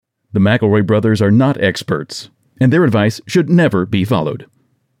The McElroy brothers are not experts, and their advice should never be followed.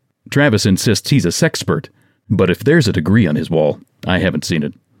 Travis insists he's a sexpert, but if there's a degree on his wall, I haven't seen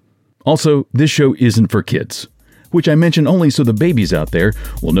it. Also, this show isn't for kids, which I mention only so the babies out there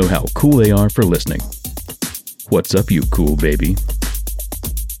will know how cool they are for listening. What's up, you cool baby?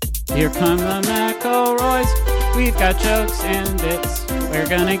 Here come the McElroys. We've got jokes and bits. We're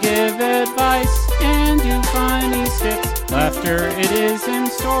gonna give advice and do funny skits. Laughter, it is in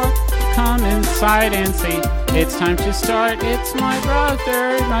store. Come inside and see. It's time to start. It's my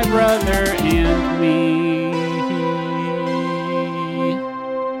brother and me.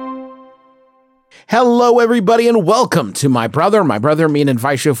 Hello, everybody, and welcome to My Brother, Me and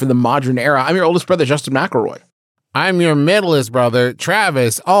Advice Show for the Modern Era. I'm your oldest brother, Justin McElroy. I'm your middleest brother,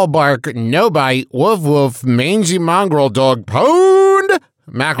 Travis, all bark, no bite, woof woof, mangy mongrel dog, pwned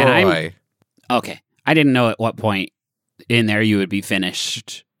McElroy. Okay, I didn't know at what point in there you would be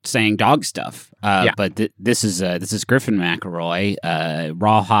finished saying dog stuff. But this is Griffin McElroy,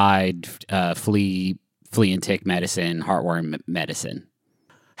 rawhide, flea and tick medicine, heartworm medicine.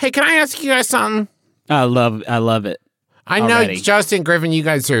 Hey, can I ask you guys something? I love it. I know, Justin, Griffin, you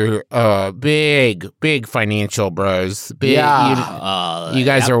guys are big financial bros. You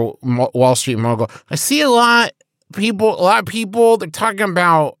guys are Wall Street mogul. I see a lot of people, they're talking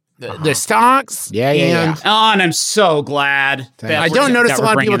about the stocks. Yeah. Oh, and I'm so glad. I don't notice a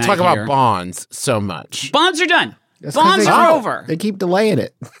lot of people talk about bonds so much. Bonds are done. That's bonds are over. They keep delaying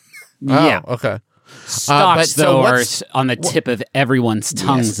it. Yeah. Okay. Stocks, though, are on the tip of everyone's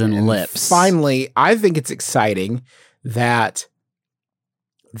tongues and lips. Finally, I think it's exciting that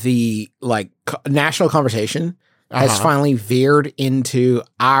the national conversation has finally veered into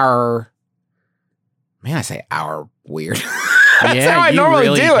our. Man, I say our weird. That's how I normally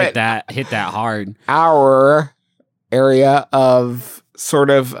really do it. Hit that hard. Our area of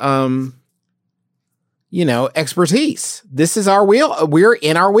sort of expertise. This is our wheel. We're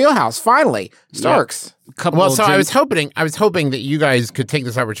in our wheelhouse finally. Starks. Yep. I was hoping that you guys could take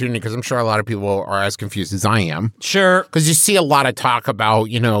this opportunity because I'm sure a lot of people are as confused as I am. Sure. Because you see a lot of talk about,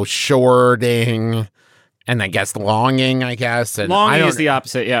 shorting and I guess longing, I guess. And longing is the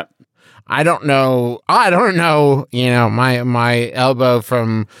opposite, yeah. I don't know, my elbow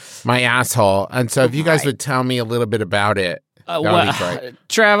from my asshole. And so if you guys would tell me a little bit about it.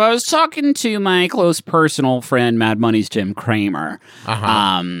 Trav, I was talking to my close personal friend, Mad Money's Jim Cramer. We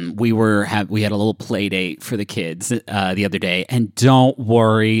had a little play date for the kids the other day, and don't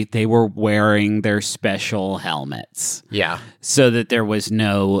worry, they were wearing their special helmets. Yeah. So that there was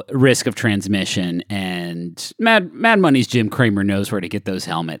no risk of transmission, and Mad Money's Jim Cramer knows where to get those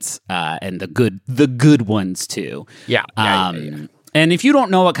helmets, and the good ones too. Yeah. And if you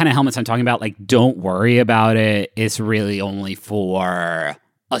don't know what kind of helmets I'm talking about, don't worry about it. It's really only for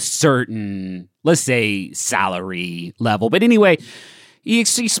a certain, let's say, salary level. But anyway, he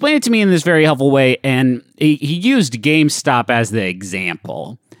explained it to me in this very helpful way, and he used GameStop as the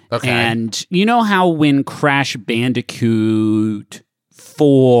example. Okay. And you know how when Crash Bandicoot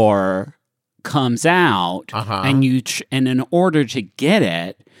 4 comes out, and in order to get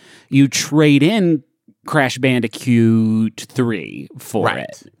it, you trade in Crash Bandicoot 3 for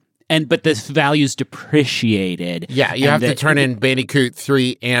it. But the value's depreciated. Yeah, you have to turn in Bandicoot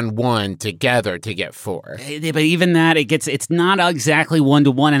 3 and 1 together to get 4. But even that, it's not exactly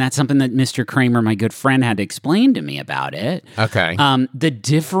 1-to-1, and that's something that Mr. Kramer, my good friend, had to explain to me about it. Okay. The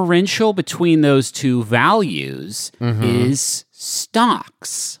differential between those two values is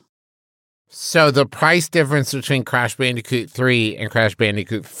stocks. So the price difference between Crash Bandicoot 3 and Crash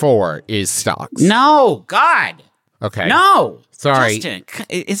Bandicoot 4 is stocks. No, God. Okay. No. Sorry. Justin,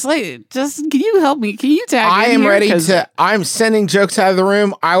 it's Justin, can you help me? Can you tag I in am here? ready to. I'm sending jokes out of the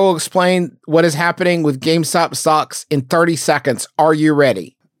room. I will explain what is happening with GameStop stocks in 30 seconds. Are you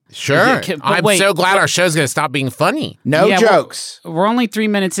ready? Sure. I'm so glad our show's going to stop being funny. No jokes. We're only 3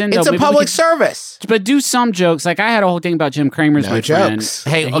 minutes in. It's a public service. But do some jokes. I had a whole thing about Jim Cramer's my jokes.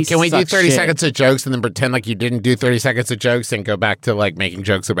 friend. Hey, can we do 30 seconds of jokes and then pretend like you didn't do 30 seconds of jokes and go back to making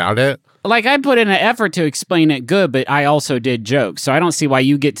jokes about it? I put in an effort to explain it good, but I also did jokes. So I don't see why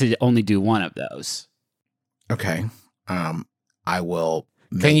you get to only do one of those. Okay. I will.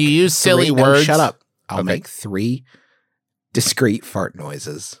 Can you use silly words? Shut up. I'll make 3 discrete fart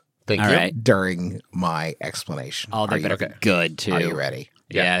noises. Thank you. Right. During my explanation. Oh, they better be good, too. Are you ready?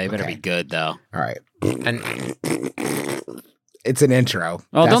 Yeah, they better be good, though. All right. And it's an intro.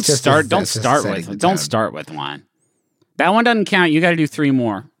 Oh, don't start with one. That one doesn't count. You got to do 3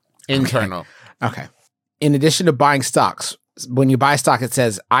 more. Internal. Okay. In addition to buying stocks, when you buy a stock, it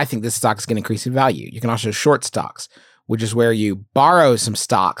says, I think this stock is going to increase in value. You can also short stocks, which is where you borrow some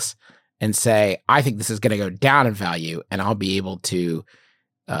stocks and say, I think this is going to go down in value and I'll be able to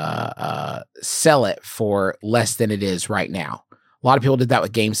sell it for less than it is right now. A lot of people did that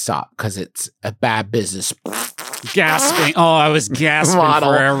with GameStop because it's a bad business. Gasping. Oh, I was gasping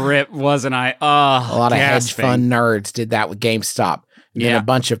for a rip, wasn't I? Oh, a lot of hedge fund nerds did that with GameStop. And then a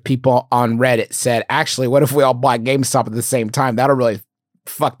bunch of people on Reddit said, actually, what if we all buy GameStop at the same time? That'll really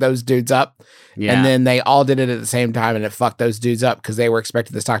fuck those dudes up. Yeah. And then they all did it at the same time, and it fucked those dudes up because they were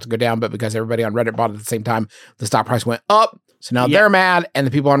expecting the stock to go down, but because everybody on Reddit bought it at the same time, the stock price went up. So now they're mad, and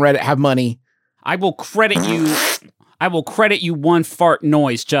the people on Reddit have money. I will credit you one fart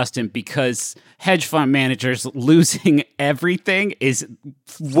noise, Justin, because hedge fund managers losing everything is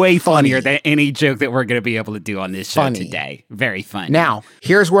way funnier than any joke that we're going to be able to do on this show today. Very funny. Now,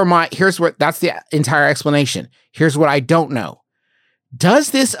 that's the entire explanation. Here's what I don't know.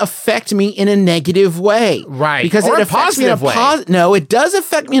 Does this affect me in a negative way? Right. Because or it a affects positive me in way. No, it does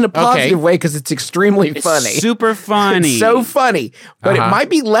affect me in a positive way because it's extremely funny. Super funny. It's so funny. But it might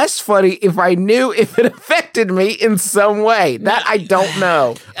be less funny if I knew if it affected me in some way. That I don't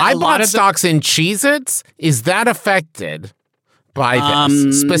know. I bought stocks in Cheez-Its. Is that affected by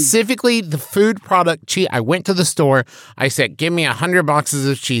this? Specifically, the food product. I went to the store. I said, give me 100 boxes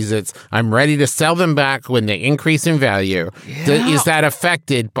of Cheez-Its. I'm ready to sell them back when they increase in value. Yeah. Is that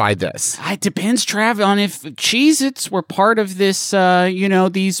affected by this? It depends, Trav, on if Cheez-Its were part of this,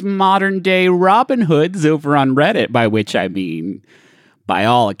 these modern day Robin Hoods over on Reddit, by which I mean, by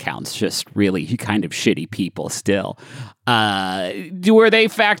all accounts, just really kind of shitty people still. Were they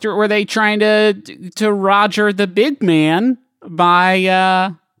trying to Roger the big man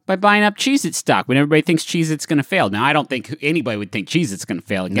by buying up Cheez-It stock when everybody thinks Cheez-It's going to fail? Now, I don't think anybody would think Cheez-It's going to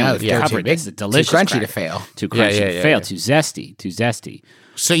fail again. No, it's a delicious too crunchy cracker. to fail. Too crunchy to fail. Too zesty.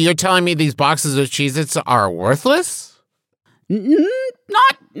 So you're telling me these boxes of Cheez-Its are worthless?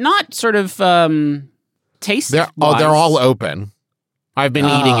 Not sort of taste. They're all open. I've been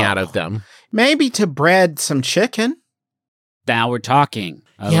eating out of them. Maybe to bread some chicken. Now we're talking.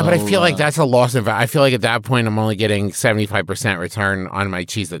 Yeah, but I feel like that's a loss of value. I feel like at that point, I'm only getting 75% return on my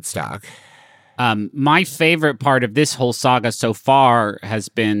Cheez-It stock. My favorite part of this whole saga so far has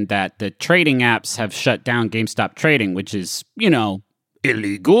been that the trading apps have shut down GameStop trading, which is,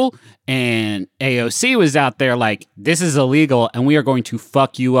 illegal. And AOC was out there like, this is illegal and we are going to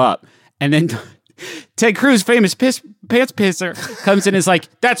fuck you up. And then Ted Cruz, famous pants pisser, comes in and is like,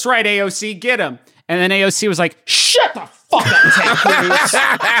 that's right, AOC, get him. And then AOC was like, shut the fuck up, Ted Cruz.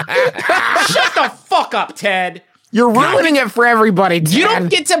 Shut the fuck up, Ted. You're ruining it for everybody, Ted. You don't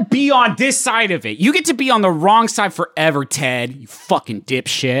get to be on this side of it. You get to be on the wrong side forever, Ted. You fucking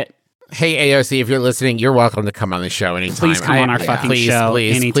dipshit. Hey, AOC, if you're listening, you're welcome to come on the show anytime. Please come on our fucking show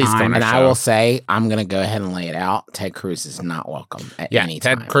anytime. Please come on and our show. I will say, I'm going to go ahead and lay it out. Ted Cruz is not welcome at any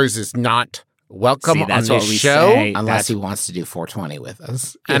time. Ted Cruz is not welcome on this show unless he wants to do 420 with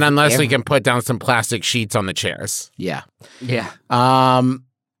us. And unless we can put down some plastic sheets on the chairs. Yeah. Yeah.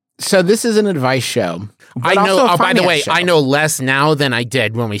 So this is an advice show. I know. By the way, I know less now than I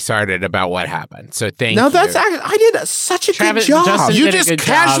did when we started about what happened. So thank you. No, that's actually, I did such a good job. Justin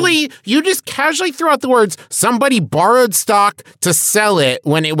you just casually threw out the words, somebody borrowed stock to sell it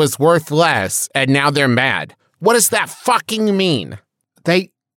when it was worth less, and now they're mad. What does that fucking mean?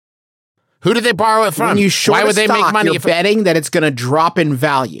 Who did they borrow it from? When you short Why would they make money? You're betting that it's going to drop in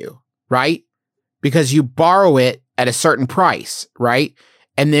value, right? Because you borrow it at a certain price, right?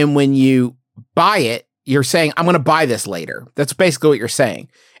 And then when you buy it, you're saying, I'm going to buy this later. That's basically what you're saying.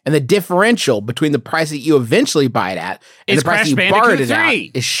 And the differential between the price that you eventually buy it at and the price you borrowed it at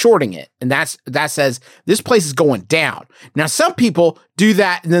is shorting it. And that says this place is going down. Now, some people do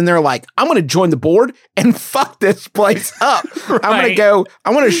that and then they're like, I'm going to join the board and fuck this place up. Right.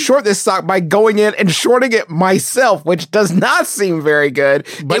 I'm going to short this stock by going in and shorting it myself, which does not seem very good.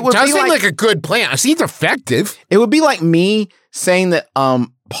 But it does seem like a good plan. It seems effective. It would be like me saying that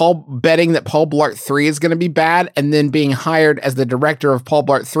betting that Paul Blart 3 is going to be bad and then being hired as the director of Paul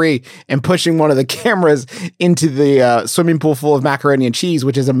Blart 3 and pushing one of the cameras into the swimming pool full of macaroni and cheese,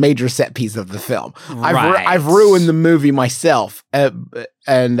 which is a major set piece of the film. Right. I've ruined the movie myself.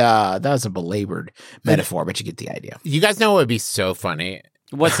 And that was a belabored metaphor, but you get the idea. You guys know what would be so funny?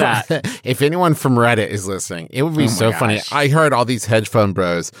 What's that? If anyone from Reddit is listening, it would be so funny. I heard all these hedge fund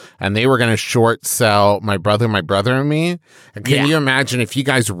bros, and they were going to short sell my brother, and me. Can you imagine if you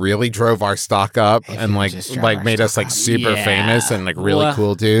guys really drove our stock up and like made us like super famous and like really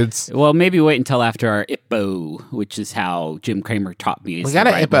cool dudes? Well, maybe wait until after our IPO, which is how Jim Cramer taught me. We got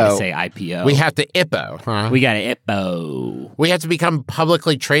an IPO. Say IPO. We have to IPO. Huh? We got an IPO. We have to become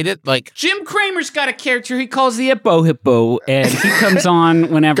publicly traded. Like Jim Cramer's got a character he calls the IPO Hippo, and he comes on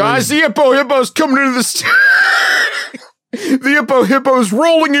whenever... Guys, the Hippo's coming into the The Hippo's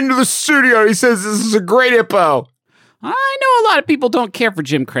rolling into the studio. He says this is a great Hippo. I know a lot of people don't care for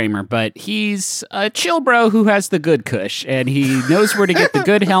Jim Cramer, but he's a chill bro who has the good cush, and he knows where to get the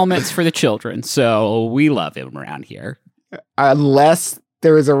good helmets for the children, so we love him around here. Unless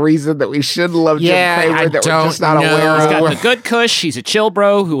there is a reason that we should love Jim Cramer that we're just not aware of. He's got the good cush, he's a chill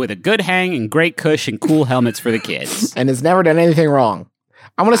bro who with a good hang and great cush and cool helmets for the kids. And has never done anything wrong.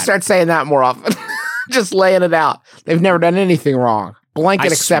 I'm going to start saying that more often. Just laying it out. They've never done anything wrong.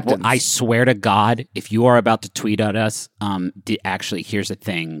 Blanket acceptance. I swear to God, if you are about to tweet at us, actually, here's a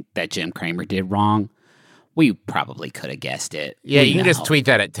thing that Jim Cramer did wrong. We probably could have guessed it. Yeah, you can just tweet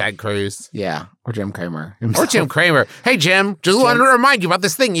that at Ted Cruz. Yeah, or Jim Cramer. Or Jim Cramer. Hey, Jim, wanted to remind you about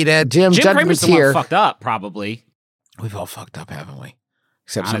this thing you did. Jim Cramer's the one fucked up, probably. We've all fucked up, haven't we?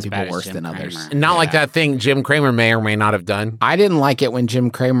 Except some people worse than others. Not like that thing Jim Cramer may or may not have done. I didn't like it when Jim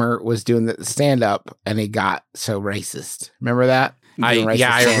Cramer was doing the stand-up and he got so racist. Remember that? I remember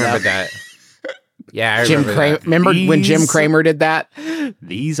that. Yeah, I remember that. Remember when Jim Cramer did that?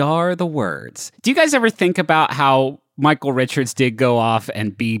 These are the words. Do you guys ever think about how Michael Richards did go off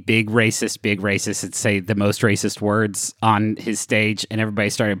and be big racist, and say the most racist words on his stage, and everybody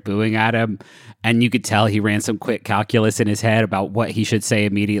started booing at him, and you could tell he ran some quick calculus in his head about what he should say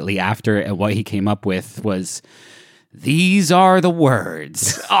immediately after, and what he came up with was, "These are the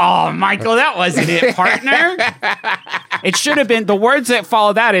words." Oh, Michael, that wasn't it, partner. It should have been, the words that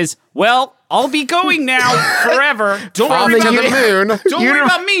follow that is, "Well, I'll be going now forever. Don't worry about the moon. Don't worry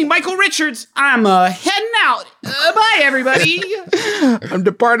about me, Michael Richards. I'm heading out. Bye, everybody. I'm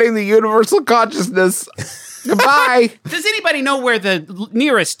departing the universal consciousness. Goodbye." Does anybody know where the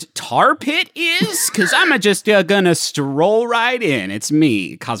nearest tar pit is? Because I'm just gonna stroll right in. It's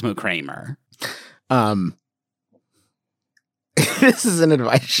me, Cosmo Kramer. This is an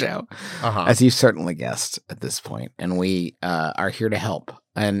advice show, as you certainly guessed at this point, and we are here to help.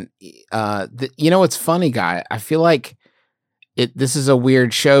 And you know what's funny, Guy? I feel like this is a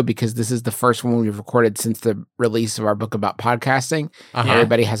weird show because this is the first one we've recorded since the release of our book about podcasting.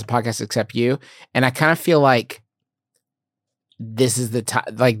 Everybody has a podcast except you, and I kind of feel like this is the time.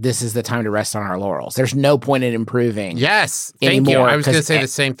 Like, this is the time to rest on our laurels. There's no point in improving. Yes, thank you. I was going to say the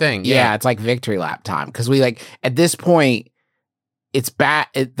same thing. Yeah, it's like victory lap time because we at this point. It's bad.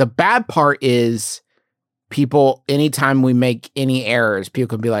 The bad part is people, anytime we make any errors, people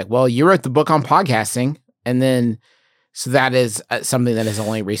can be like, well, you wrote the book on podcasting. And then, so that is something that has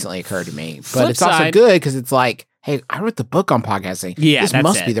only recently occurred to me. But it's also good because it's like, hey, I wrote the book on podcasting. Yeah, this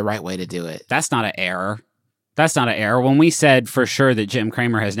must be the right way to do it. That's not an error. That's not an error. When we said for sure that Jim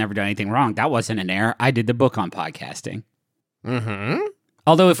Cramer has never done anything wrong, that wasn't an error. I did the book on podcasting. Mm-hmm.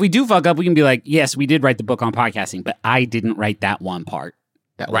 Although if we do fuck up, we can be like, yes, we did write the book on podcasting, but I didn't write that one part.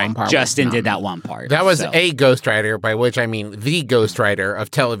 One part Justin did that one part. That was a ghostwriter, by which I mean the ghostwriter of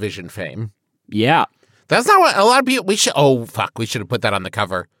television fame. Yeah. That's not what a lot of people, we should have put that on the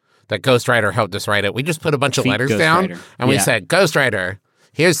cover. That ghostwriter helped us write it. We just put a bunch of letters down and we said, ghostwriter,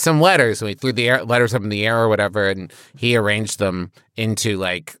 here's some letters. And we threw the letters up in the air or whatever, and he arranged them into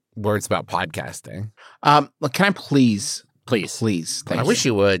like words about podcasting. Can I please? Please. I wish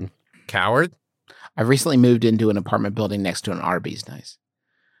you would. Coward. I recently moved into an apartment building next to an Arby's. Nice.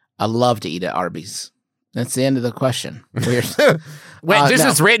 I love to eat at Arby's. That's the end of the question. Weird. Wait, this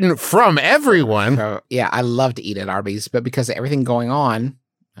is written from everyone. So, yeah, I love to eat at Arby's, but because of everything going on,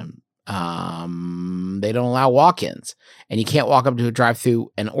 they don't allow walk-ins, and you can't walk up to a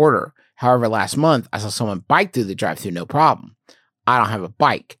drive-thru and order. However, last month I saw someone bike through the drive-thru, no problem. I don't have a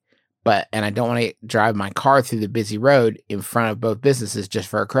bike. And I don't want to drive my car through the busy road in front of both businesses just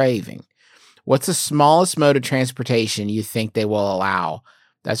for a craving. What's the smallest mode of transportation you think they will allow?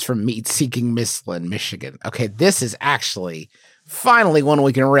 That's from Meat Seeking Mifflin, Michigan. Okay, this is actually finally one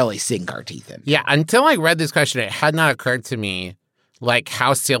we can really sink our teeth in. Yeah, until I read this question, it had not occurred to me like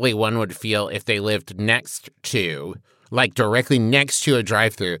how silly one would feel if they lived next to, like directly next to a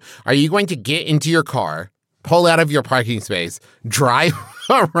drive-thru. Are you going to get into your car, pull out of your parking space, drive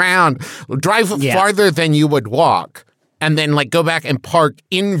around, farther than you would walk, and then like go back and park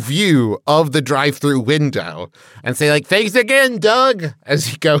in view of the drive-thru window and say like, thanks again, Doug,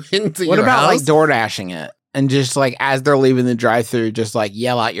 as you go into your house? What about like DoorDashing it and just like as they're leaving the drive-thru, just like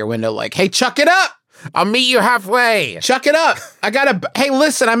yell out your window like, hey, chuck it up. I'll meet you halfway. Chuck it up. Hey,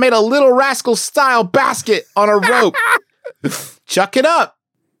 listen, I made a Little Rascal style basket on a rope. Chuck it up.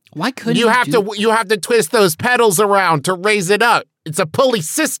 Why couldn't you have to twist those pedals around to raise it up? It's a pulley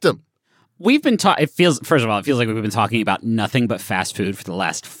system. We've been talking. First of all, it feels like we've been talking about nothing but fast food for the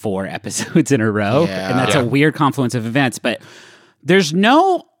last 4 episodes in a row, and that's a weird confluence of events. But There's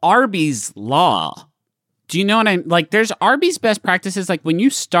no Arby's law. Do you know what I'm like? There's Arby's best practices. Like when you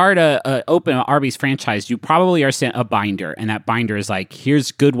start open an Arby's franchise, you probably are sent a binder, and that binder is like,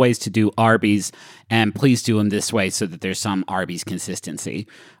 here's good ways to do Arby's, and please do them this way so that there's some Arby's consistency.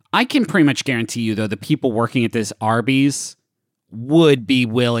 I can pretty much guarantee you, though, the people working at this Arby's would be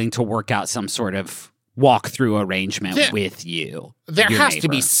willing to work out some sort of walkthrough arrangement with you. There has to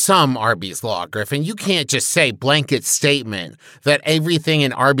be some Arby's law, Griffin. You can't just say blanket statement that everything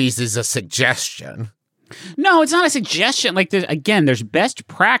in Arby's is a suggestion. No, it's not a suggestion. Like, there's best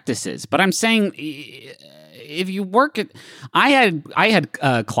practices, but I'm saying if you work at, I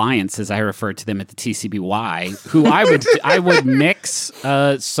had clients, as I referred to them at the TCBY, who I would mix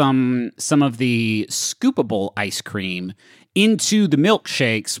some of the scoopable ice cream into the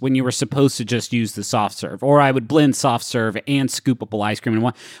milkshakes when you were supposed to just use the soft serve, or I would blend soft serve and scoopable ice cream in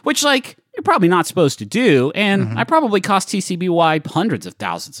one, which like you're probably not supposed to do, and I probably cost TCBY hundreds of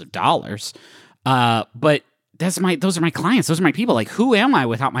thousands of dollars. But those are my clients. Those are my people. Like, who am I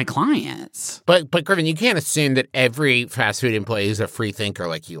without my clients? But Griffin, you can't assume that every fast food employee is a free thinker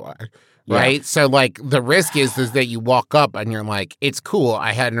like you are, right? Yeah. So, like, the risk is that you walk up and you're like, it's cool.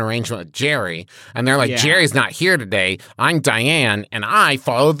 I had an arrangement with Jerry. And they're like, Jerry's not here today. I'm Diane, and I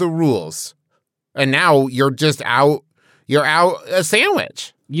follow the rules. And now you're just out. You're out a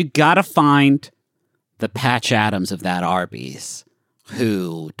sandwich. You gotta find the Patch Adams of that Arby's,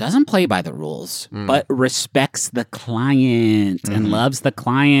 who doesn't play by the rules, but respects the client and loves the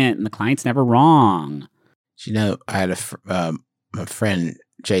client, and the client's never wrong. You know, I had a friend,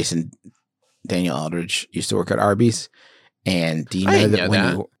 Jason Daniel Aldridge, used to work at Arby's. And do you know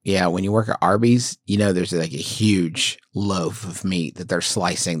that when you work at Arby's, you know, there's like a huge loaf of meat that they're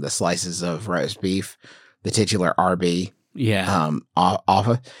slicing the slices of roast beef, the titular Arby. Off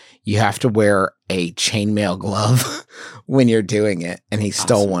of. You have to wear a chainmail glove when you're doing it, and he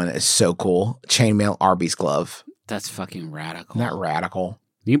stole one. It's so cool. Chainmail Arby's glove. That's fucking radical. Not radical.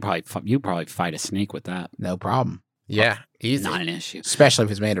 You probably fight a snake with that. No problem. Yeah, easy. Not an issue. Especially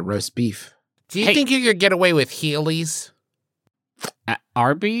if it's made of roast beef. Do you think you could get away with Heelys? At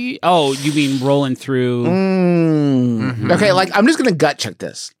Arby? Oh, you mean rolling through? Okay, like I'm just gonna gut check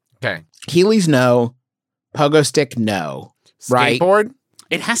this. Okay, Heelys, no. Pogo stick, no. Right? Skateboard?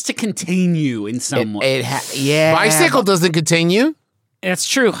 It has to contain you in some way. Bicycle doesn't contain you. That's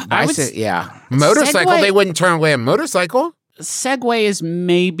true. Motorcycle, they wouldn't turn away a motorcycle. Segway is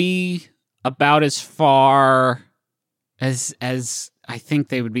maybe about as far as I think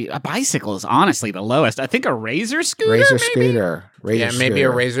they would be. A bicycle is honestly the lowest. I think a Razor scooter. Maybe a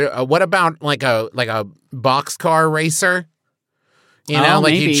Razor. What about like a boxcar racer? You know,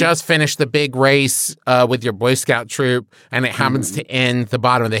 you just finished the big race with your Boy Scout troop, and it happens to end the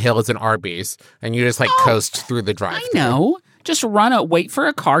bottom of the hill as an Arby's, and you just coast through the drive-thru. I know. Just wait for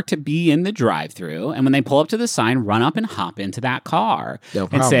a car to be in the drive-thru, and when they pull up to the sign, run up and hop into that car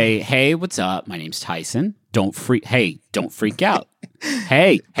and say, "Hey, what's up? My name's Tyson. Don't freak out.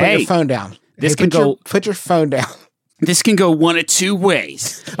 Hey, put your phone down. Put your phone down. This can go one of two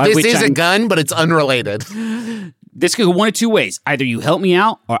ways. This is a gun, but it's unrelated. This could go one of two ways. Either you help me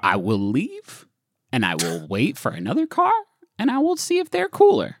out, or I will leave, and I will wait for another car, and I will see if they're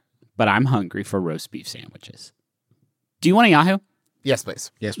cooler. But I'm hungry for roast beef sandwiches. Do you want a Yahoo? Yes,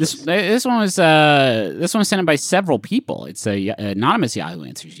 please. Yes, please. This one was sent in by several people. It's a anonymous Yahoo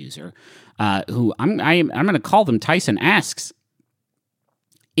Answers user who I'm going to call them Tyson asks,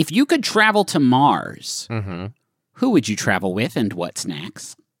 if you could travel to Mars, who would you travel with, and what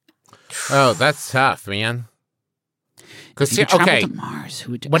snacks? Oh, that's tough, man. Because to Mars,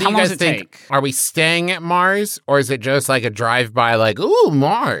 what do you guys think? Are we staying at Mars, or is it just like a drive-by, like, ooh,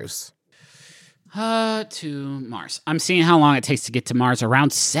 Mars? To Mars. I'm seeing how long it takes to get to Mars.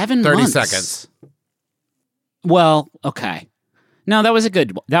 Around 7 months. 30 seconds. Well, okay. No, that was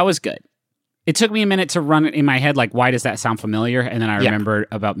good. It took me a minute to run it in my head, like, why does that sound familiar? And then I remembered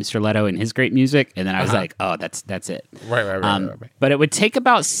about Mr. Leto and his great music, and then I was like, oh, that's it. Right. But it would take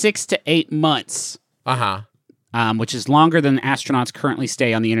about 6 to 8 months. Which is longer than astronauts currently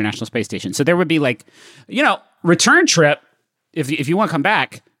stay on the International Space Station. So there would be return trip if you want to come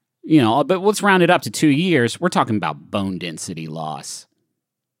back, but let's round it up to 2 years. We're talking about bone density loss.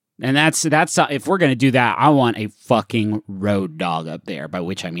 And that's if we're going to do that, I want a fucking road dog up there, by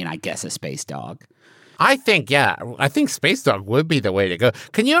which I mean, I guess, a space dog. I think space dog would be the way to go.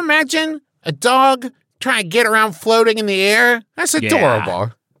 Can you imagine a dog trying to get around floating in the air? That's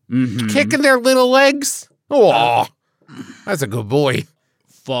adorable. Kicking their little legs. Oh, that's a good boy.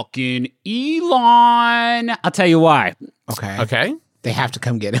 Fucking Elon. I'll tell you why. Okay. They have to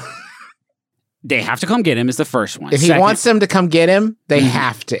come get him. They have to come get him is the first one. If he wants them to come get him, they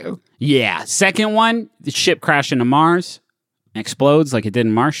have to. Yeah. Second one, the ship crashed into Mars, explodes like it did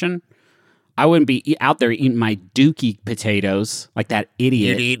in Martian. I wouldn't be out there eating my dookie potatoes like that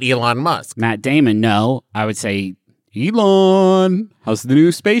idiot. You'd eat Elon Musk. Matt Damon, no. I would say, Elon, how's the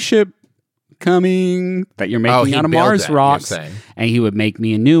new spaceship coming that you're making out of Mars rocks? And he would make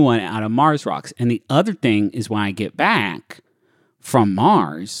me a new one out of Mars rocks. And the other thing is when I get back from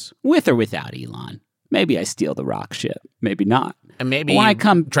Mars, with or without Elon, maybe I steal the rock ship, maybe not. And maybe when I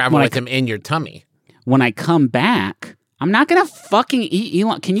come travel with him in your tummy. When I come back, I'm not going to fucking eat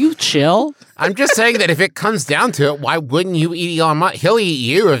Elon. Can you chill? I'm just saying that if it comes down to it, why wouldn't you eat Elon Musk? He'll eat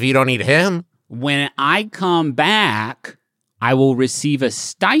you if you don't eat him. When I come back, I will receive a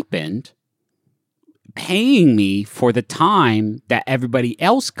stipend paying me for the time that everybody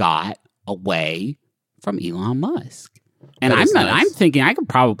else got away from Elon Musk. And I'm thinking I could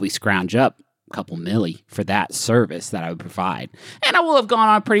probably scrounge up a couple milli for that service that I would provide. And I will have gone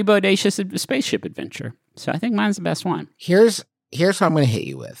on a pretty bodacious spaceship adventure. So I think mine's the best one. Here's what I'm going to hit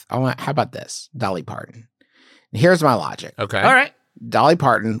you with. How about this? Dolly Parton. Here's my logic. Okay. All right. Dolly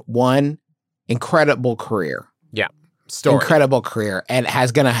Parton, one incredible career. Yeah. Story. Incredible career. And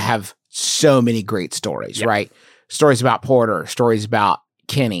going to have so many great stories, right? Stories about Porter, stories about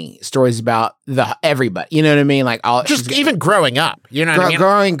Kenny, stories about everybody. You know what I mean? Like even growing up. You know what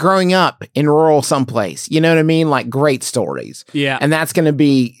I mean? Growing up in rural someplace. You know what I mean? Like great stories. Yeah. And that's going to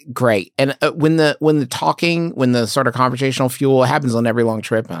be great. And when the sort of conversational fuel happens on every long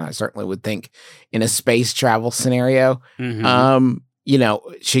trip, and I certainly would think in a space travel scenario,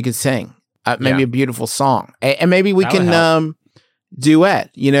 she could sing maybe a beautiful song, and maybe we can duet.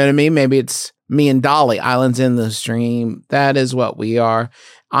 You know what I mean? Maybe it's me and Dolly, islands in the stream. That is what we are.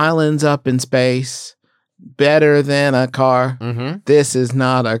 Islands up in space. Better than a car. Mm-hmm. This is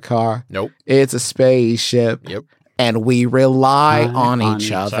not a car. Nope. It's a spaceship. Yep. And we rely on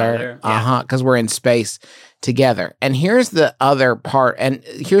each other. Because we're in space together. And here's the other part. And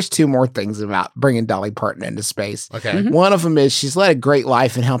here's two more things about bringing Dolly Parton into space. Okay. Mm-hmm. One of them is she's led a great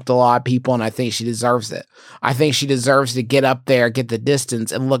life and helped a lot of people. And I think she deserves it. I think she deserves to get up there, get the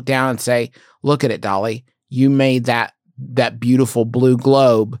distance, and look down and say, look at it, Dolly. You made that beautiful blue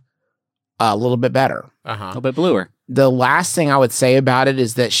globe a little bit better. A little bit bluer. The last thing I would say about it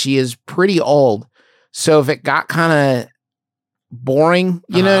is that she is pretty old. So if it got kind of boring,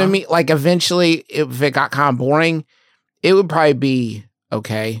 you know what I mean? Like eventually, if it got kind of boring, it would probably be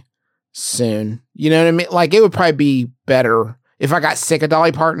okay soon. You know what I mean? Like it would probably be better. If I got sick of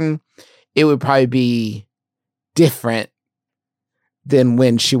Dolly Parton, it would probably be different than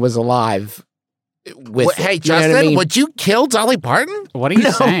when she was alive. Hey, Justin, would you kill Dolly Parton? What are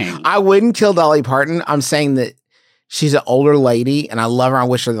you saying? I wouldn't kill Dolly Parton. I'm saying that she's an older lady, and I love her. I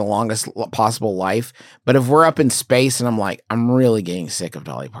wish her the longest possible life. But if we're up in space, and I'm like, I'm really getting sick of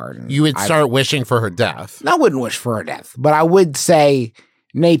Dolly Parton, you would start wishing for her death. I wouldn't wish for her death, but I would say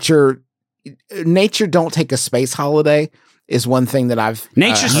nature don't take a space holiday. Is one thing that I've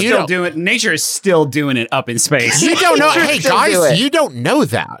Nature's still doing. Nature is still doing it up in space. You don't know. Hey guys, you don't know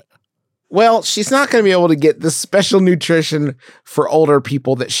that. Well, she's not going to be able to get the special nutrition for older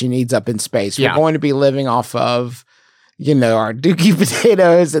people that she needs up in space. We're going to be living off of, our dookie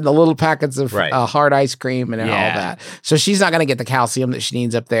potatoes and the little packets of hard ice cream and all that. So she's not going to get the calcium that she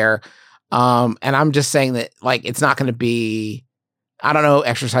needs up there. And I'm just saying that, like, it's not going to be, I don't know,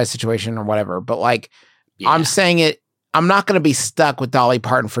 exercise situation or whatever. But, like, I'm saying I'm not going to be stuck with Dolly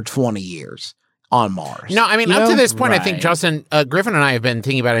Parton for 20 years. On Mars. No, I mean, up to this point, I think Justin, Griffin and I have been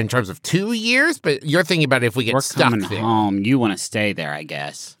thinking about it in terms of 2 years, but you're thinking about if we get stuck there. Home. You want to stay there, I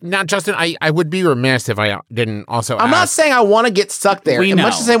guess. Now, Justin, I would be remiss if I didn't also I'm not saying I want to get stuck there. In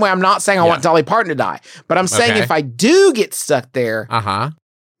much the same way, I'm not saying I want Dolly Parton to die. But I'm saying if I do get stuck there. I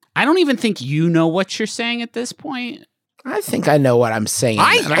don't even think you know what you're saying at this point. I think I know what I'm saying.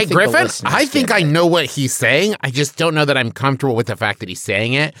 Hey, Griffin, I think I know what he's saying. I just don't know that I'm comfortable with the fact that he's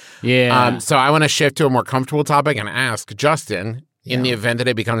saying it. Yeah. So I want to shift to a more comfortable topic and ask Justin, in the event that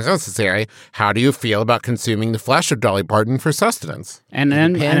it becomes necessary, how do you feel about consuming the flesh of Dolly Parton for sustenance? And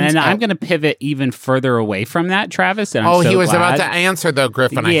then I'm going to pivot even further away from that, Travis. And he was about to answer, though,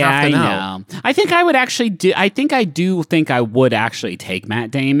 Griffin. I have to know. I know. I think I would actually do. I think I would actually take Matt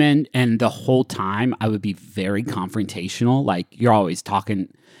Damon, and the whole time I would be very confrontational. Like, you're always talking,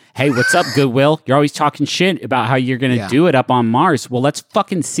 hey, what's up, Goodwill? You're always talking shit about how you're going to do it up on Mars. Well, let's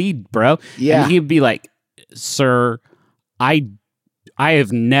fucking see, bro. Yeah. And he'd be like, sir, I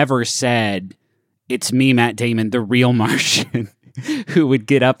have never said it's me, Matt Damon, the real Martian. who would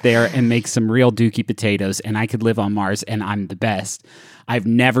get up there and make some real dookie potatoes, and I could live on Mars and I'm the best. I've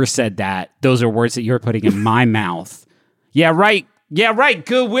never said that. Those are words that you're putting in my mouth. Yeah, right. Yeah, right,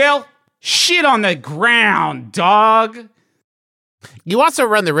 Goodwill. Shit on the ground, dog. You also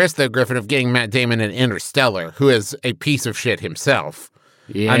run the risk, though, Griffin, of getting Matt Damon in Interstellar, who is a piece of shit himself.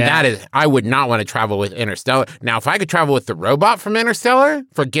 Yeah. And that is, I would not want to travel with Interstellar. Now, if I could travel with the robot from Interstellar,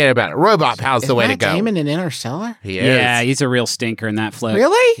 forget about it. Robot pal's the way to go. Matt Damon in Interstellar? He is. Yeah, he's a real stinker in that flick.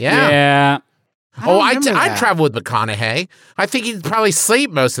 Really? Yeah. Yeah. I'd travel with McConaughey. I think he'd probably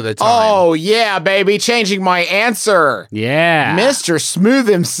sleep most of the time. Oh, yeah, baby. Changing my answer. Yeah. Mr. Smooth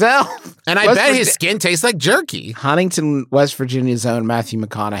himself. And I bet his skin tastes like jerky. Huntington, West Virginia's own Matthew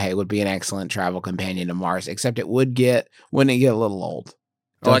McConaughey would be an excellent travel companion to Mars, except wouldn't it get a little old?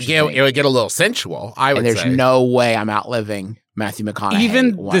 Well, it would get a little sensual, I would and say. there's no way I'm outliving Matthew McConaughey.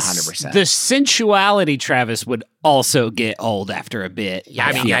 Even 100%. the sensuality, Travis, would also get old after a bit. Yeah,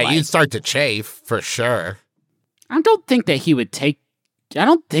 I mean, you'd start to chafe for sure. I don't think that he would take. I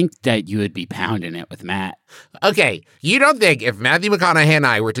don't think that you would be pounding it with Matt. Okay, you don't think if Matthew McConaughey and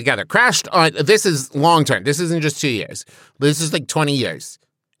I were together, crashed on, this is long term. This isn't just 2 years. This is like 20 years.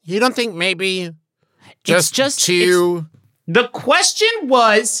 You don't think maybe just two... The question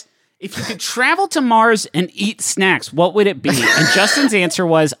was, if you could travel to Mars and eat snacks, what would it be? And Justin's answer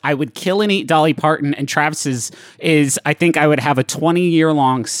was, I would kill and eat Dolly Parton. And Travis's is, I think I would have a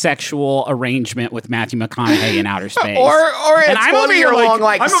 20-year-long sexual arrangement with Matthew McConaughey in outer space. or a 20-year-long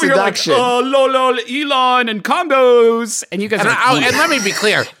like seduction. Lol, Elon and combos. And you guys and let me be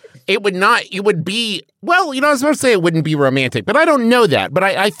clear. It would be, well, I was about to say it wouldn't be romantic, but I don't know that. But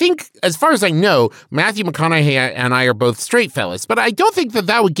I think, as far as I know, Matthew McConaughey and I are both straight fellas. But I don't think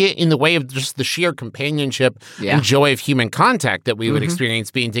that would get in the way of just the sheer companionship and joy of human contact that we would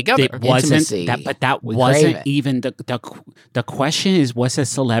experience being together. It wasn't that, but that wasn't even the question is, what's a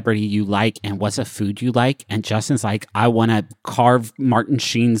celebrity you like and what's a food you like? And Justin's like, I want to carve Martin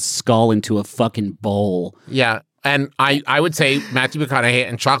Sheen's skull into a fucking bowl. Yeah. And I would say Matthew McConaughey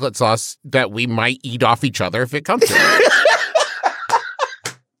and chocolate sauce that we might eat off each other if it comes to it.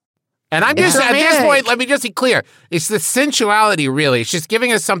 And I'm just, at this point, let me just be clear. It's the sensuality, really. It's just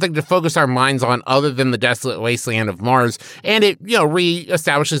giving us something to focus our minds on other than the desolate wasteland of Mars. And it,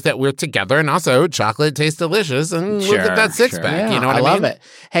 reestablishes that we're together. And also, chocolate tastes delicious. And look at that six-pack. Yeah, You know what I mean? love it.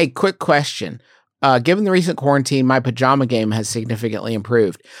 Hey, quick question. Given the recent quarantine, my pajama game has significantly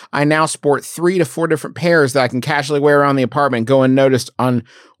improved. I now sport 3 to 4 different pairs that I can casually wear around the apartment, go unnoticed on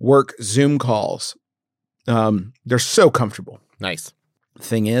work Zoom calls. They're so comfortable. Nice.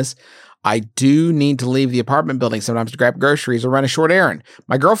 Thing is, I do need to leave the apartment building sometimes to grab groceries or run a short errand.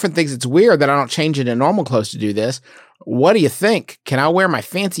 My girlfriend thinks it's weird that I don't change into normal clothes to do this. What do you think? Can I wear my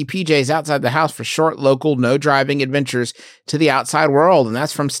fancy PJs outside the house for short, local, no driving adventures to the outside world? And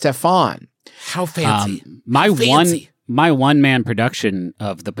that's from Stefan. How fancy. My one-man production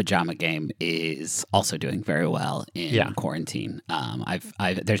of the pajama game is also doing very well in quarantine.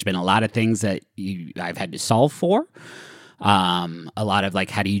 There's been a lot of things that I've had to solve for. A lot of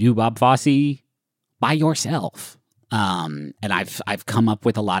how do you do Bob Fosse by yourself? And I've come up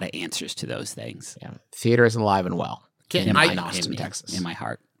with a lot of answers to those things. Yeah, theater is alive and well in Austin, Texas. In my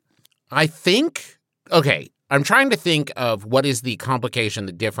heart. I think, I'm trying to think of what is the complication,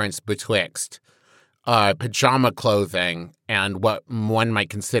 the difference betwixt pajama clothing and what one might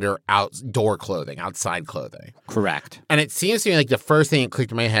consider outdoor clothing, outside clothing. Correct. And it seems to me like the first thing that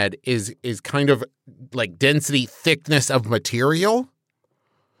clicked in my head is kind of like density, thickness of material.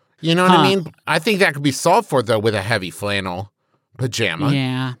 You know what I mean? I think that could be solved for, though, with a heavy flannel pajama.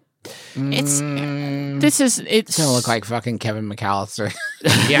 Yeah. It's going to look like fucking Kevin McAllister.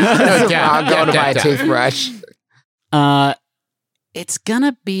 Yeah. I'm going to buy a toothbrush.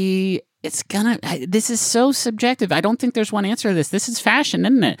 This is so subjective. I don't think there's one answer to this. This is fashion,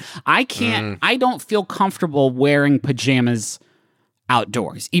 isn't it? I don't feel comfortable wearing pajamas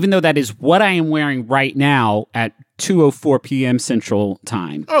outdoors, even though that is what I am wearing right now at 2:04 p.m. Central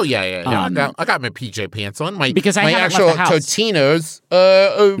Time. Oh, yeah. I got my PJ pants on. Because I my haven't actual left the house. Totino's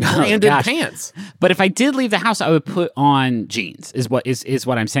branded pants. But if I did leave the house, I would put on jeans, is what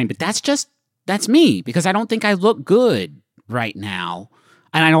I'm saying. But that's me, because I don't think I look good right now,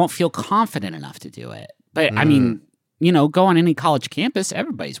 and I don't feel confident enough to do it. But I mean, go on any college campus,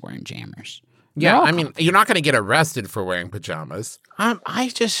 everybody's wearing jammers. Yeah, I mean, you're not going to get arrested for wearing pajamas.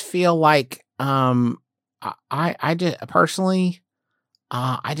 I just feel like I just personally,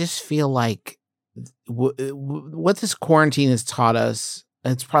 I just feel like what this quarantine has taught us,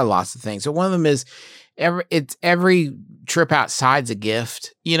 it's probably lots of things. So one of them is every trip outside's a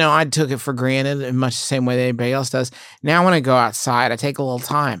gift. You know, I took it for granted in much the same way that anybody else does. Now when I go outside, I take a little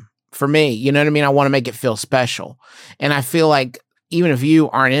time for me. You know what I mean? I want to make it feel special. And I feel like even if you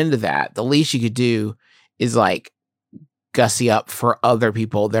aren't into that, the least you could do is like gussy up for other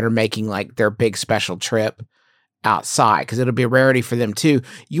people that are making like their big special trip outside, because it'll be a rarity for them too.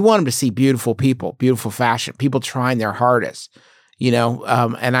 You want them to see beautiful people, beautiful fashion, people trying their hardest, you know.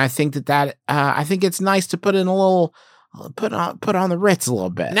 And I think that I think it's nice to put in a little, put on the Ritz a little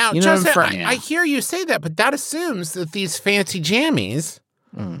bit. Now, you know, Justin, I hear you say that, but that assumes that these fancy jammies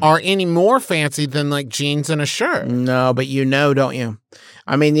are any more fancy than like jeans and a shirt. No, but you know, don't you?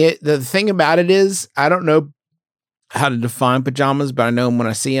 I mean, the thing about it is, I don't know how to define pajamas, but I know them when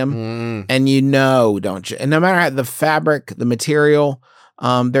I see them. And you know, don't you? And no matter how the fabric, the material,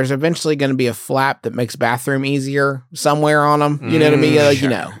 there's eventually going to be a flap that makes bathroom easier somewhere on them. You know what I mean? Like,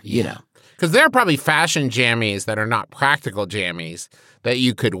 sure. You know. Because there are probably fashion jammies that are not practical jammies that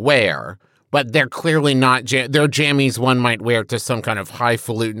you could wear, but they're clearly not, they're jammies one might wear to some kind of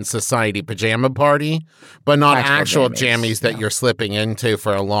highfalutin society pajama party, but not actual jammies that you're slipping into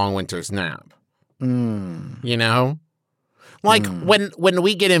for a long winter's nap. You know? Like when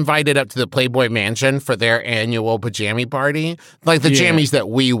we get invited up to the Playboy Mansion for their annual pajama party, like the jammies that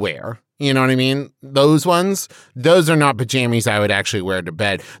we wear, you know what I mean? Those ones, those are not pajamas I would actually wear to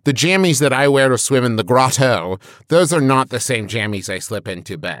bed. The jammies that I wear to swim in the grotto, those are not the same jammies I slip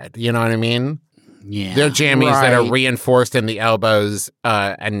into bed. You know what I mean? Yeah. They're jammies that are reinforced in the elbows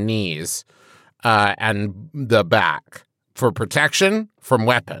and knees and the back for protection from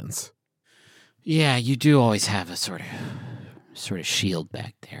weapons. Yeah, you do always have a sort of shield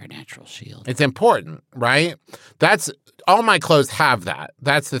back there, a natural shield. It's important, right? That's all my clothes have that.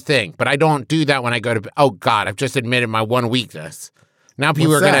 That's the thing. But I don't do that when I go to bed. Oh, God, I've just admitted my one weakness. Now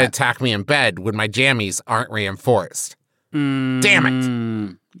people are going to attack me in bed when my jammies aren't reinforced. Damn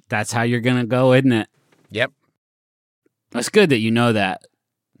it. That's how you're going to go, isn't it? Yep. That's good that you know that.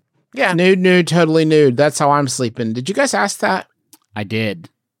 Yeah. Nude, totally nude. That's how I'm sleeping. Did you guys ask that? I did.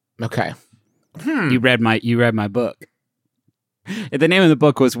 Okay. You read my book. The name of the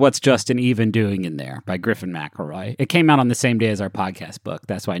book was What's Justin Even Doing in There by Griffin McElroy. It came out on the same day as our podcast book.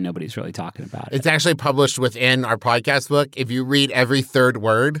 That's why nobody's really talking about it. It's actually published within our podcast book. If you read every third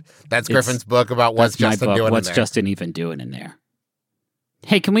word, that's Griffin's book about what's Justin doing in there. What's Justin Even Doing in There.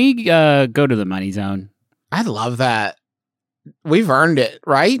 Hey, can we go to the money zone? I love that. We've earned it,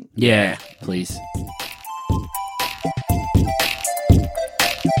 right? Yeah, please.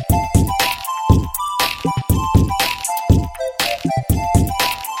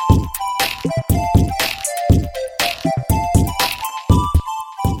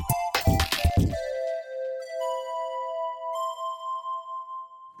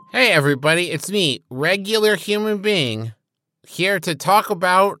 Hey, everybody, it's me, regular human being, here to talk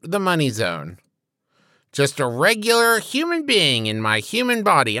about the money zone. Just a regular human being in my human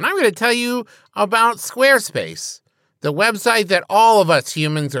body, and I'm going to tell you about Squarespace, the website that all of us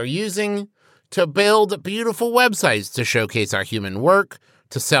humans are using to build beautiful websites to showcase our human work,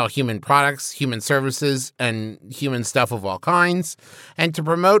 to sell human products, human services, and human stuff of all kinds, and to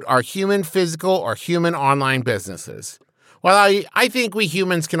promote our human physical or human online businesses. Well, I think we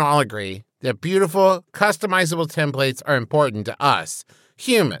humans can all agree that beautiful, customizable templates are important to us,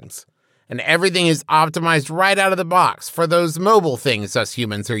 humans. And everything is optimized right out of the box for those mobile things us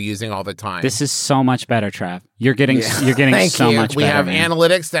humans are using all the time. This is so much better, Trav. You're getting so much better. We have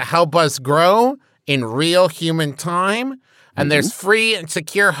analytics that help us grow in real human time. And there's free and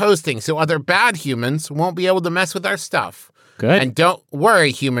secure hosting so other bad humans won't be able to mess with our stuff. Good. And don't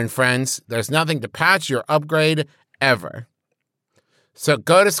worry, human friends. There's nothing to patch or upgrade ever. So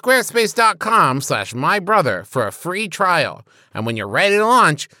go to squarespace.com/mybrother for a free trial. And when you're ready to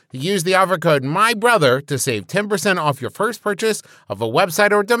launch, use the offer code MyBrother to save 10% off your first purchase of a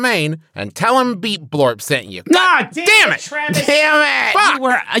website or domain, and tell them Beat Blorp sent you. Nah, damn it! Travis. Damn it!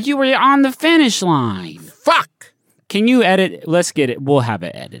 Fuck! You were on the finish line. Fuck! Can you edit? Let's get it. We'll have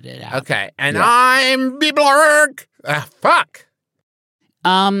it edited out. Okay, and I'm Beat Blorp. Fuck!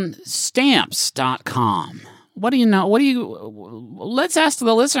 Stamps.com. What do you know? Let's ask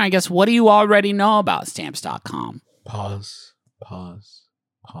the listener, I guess, what do you already know about Stamps.com? Pause.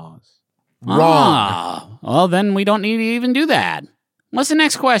 Wrong. Well, then we don't need to even do that. What's the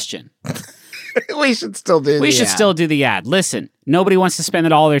next question? We should still do the ad. Listen, nobody wants to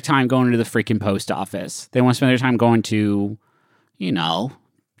spend all their time going to the freaking post office. They want to spend their time going to,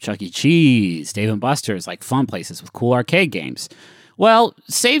 Chuck E. Cheese, Dave & Buster's, like fun places with cool arcade games. Well,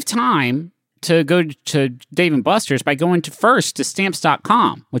 save time to go to Dave & Buster's by going first to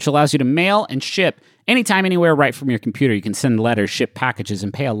Stamps.com, which allows you to mail and ship anytime, anywhere, right from your computer. You can send letters, ship packages,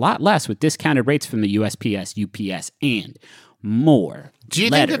 and pay a lot less with discounted rates from the USPS, UPS, and more. Do you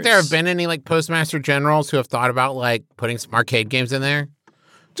think that there have been any like postmaster generals who have thought about like putting some arcade games in there?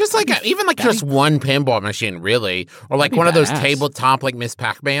 Just like even like just one pinball machine, really, or like one of those tabletop like Miss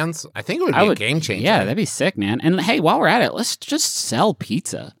Pac-Mans. I think it would be a game changer. Yeah, that'd be sick, man. And hey, while we're at it, let's just sell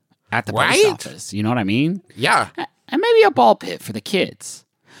pizza at the post office. You know what I mean? Yeah, and maybe a ball pit for the kids.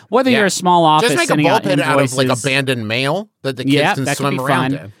 Whether you're a small office, just make a ball pit out of like abandoned mail that the kids can swim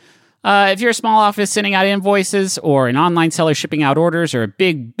around in. If you're a small office sending out invoices, or an online seller shipping out orders, or a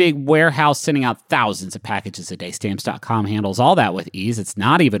big warehouse sending out thousands of packages a day, Stamps.com handles all that with ease. It's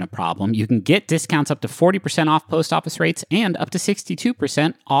not even a problem. You can get discounts up to 40% off post office rates and up to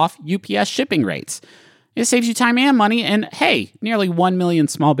 62% off UPS shipping rates. It saves you time and money, and hey, nearly 1 million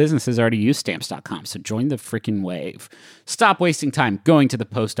small businesses already use Stamps.com, so join the freaking wave. Stop wasting time going to the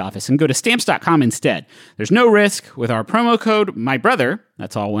post office and go to Stamps.com instead. There's no risk. With our promo code MYBROTHER,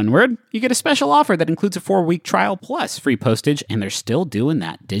 that's all one word, you get a special offer that includes a 4-week trial plus free postage, and they're still doing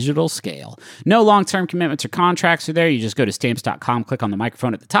that digital scale. No long-term commitments or contracts are there. You just go to Stamps.com, click on the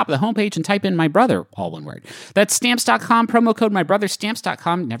microphone at the top of the homepage, and type in MYBROTHER, all one word. That's Stamps.com, promo code MYBROTHER,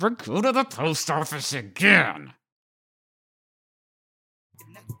 Stamps.com. Never go to the post office again.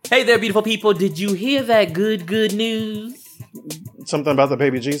 Hey there, beautiful people. Did you hear that good news? Something about the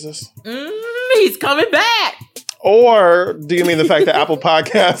baby Jesus? He's coming back. Or do you mean the fact that Apple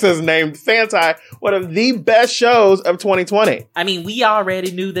Podcasts has named Fanti one of the best shows of 2020? I mean, we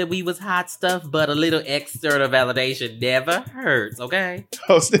already knew that we was hot stuff, but a little external validation never hurts, okay?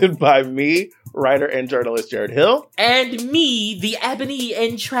 Hosted by me, writer and journalist Jared Hill. And me, the ebony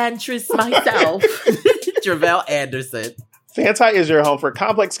enchantress myself, Travell Anderson. Fanti is your home for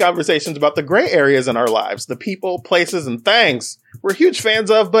complex conversations about the gray areas in our lives, the people, places, and things we're huge fans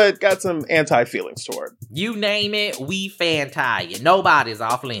of, but got some anti-feelings toward. You name it, we Fanti. Nobody's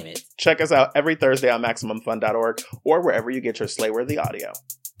off limits. Check us out every Thursday on MaximumFun.org or wherever you get your Slayworthy audio.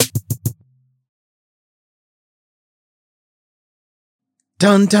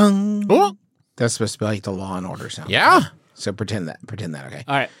 Dun dun. Oh. That's supposed to be like the Law and Order sound. Yeah. So pretend that. Okay.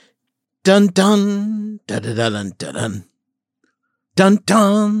 All right. Dun dun dun dun dun dun dun. Dun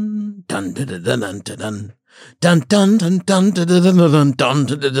dun dun dun dun dun dun dun dun dun dun dun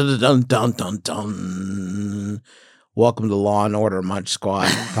dun dun dun dun dun. Welcome to Law and Order Munch Squad,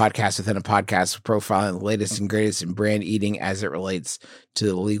 podcast within a podcast, profiling the latest and greatest in brand eating as it relates to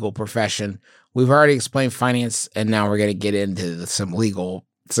the legal profession. We've already explained finance, and now we're going to get into some legal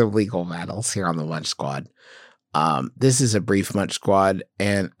battles here on the Munch Squad. This is a brief Munch Squad,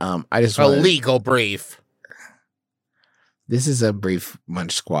 and I just want legal brief. This is a brief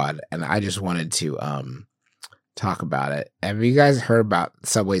Munch Squad, and I just wanted to talk about it. Have you guys heard about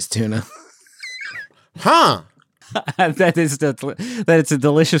Subway's tuna? Huh? that it's a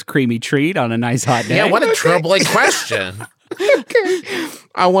delicious creamy treat on a nice hot day. Yeah, what a troubling question. Okay.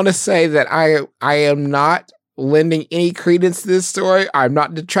 I want to say that I am not lending any credence to this story. I'm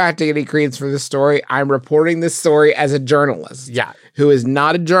not detracting any credence for this story. I'm reporting this story as a journalist. Yeah. Who is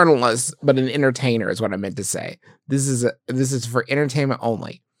not a journalist, but an entertainer is what I meant to say. This is for entertainment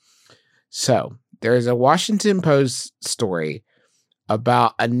only. So there is a Washington Post story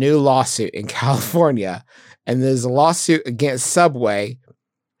about a new lawsuit in California, and there's a lawsuit against Subway.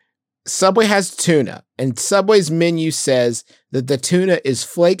 Subway has tuna, and Subway's menu says that the tuna is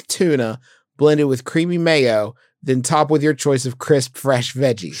flake tuna blended with creamy mayo, then topped with your choice of crisp, fresh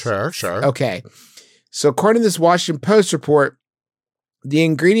veggies. Sure. Okay. So according to this Washington Post report, the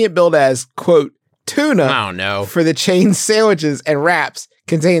ingredient billed as, quote, tuna for the chain's sandwiches and wraps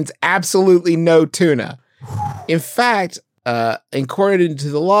contains absolutely no tuna. In fact, according to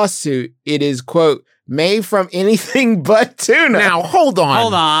the lawsuit, it is, quote, made from anything but tuna. Now, hold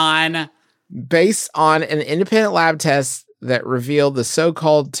on. Based on an independent lab test that revealed the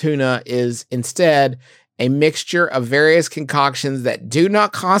so-called tuna is instead a mixture of various concoctions that do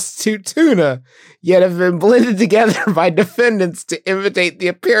not constitute tuna, yet have been blended together by defendants to imitate the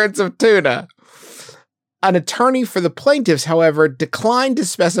appearance of tuna. An attorney for the plaintiffs, however, declined to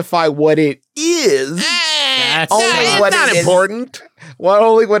specify what it is. That's not important.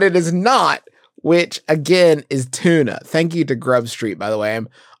 Only what it is not, which again is tuna. Thank you to Grub Street, by the way.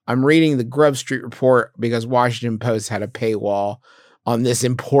 I'm reading the Grub Street report because Washington Post had a paywall on this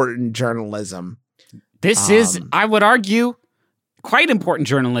important journalism. This is, I would argue, quite important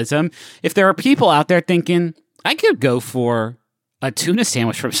journalism. If there are people out there thinking, I could go for a tuna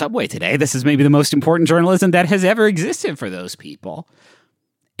sandwich from Subway today, this is maybe the most important journalism that has ever existed for those people.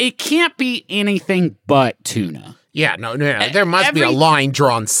 it can't be anything but tuna. Yeah, no. There must be a line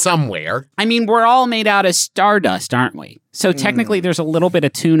drawn somewhere. I mean, we're all made out of stardust, aren't we? So technically, there's a little bit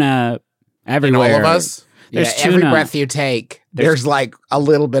of tuna everywhere. In all of us? There's Yeah, tuna. every breath you take, there's like a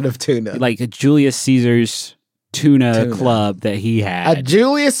little bit of tuna. Like a Julius Caesar's tuna club that he had. A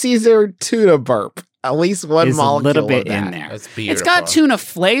Julius Caesar tuna burp. At least one is a molecule little bit of that. in there. That's beautiful. It's got tuna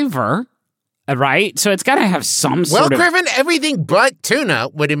flavor, right? So it's got to have some sort of... Griffin, everything but tuna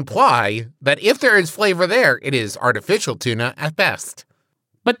would imply that if there is flavor there, it is artificial tuna at best.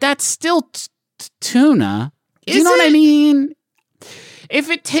 But that's still tuna. Do you Is know what I it? mean? If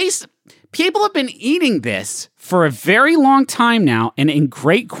it tastes... People have been eating this for a very long time now and in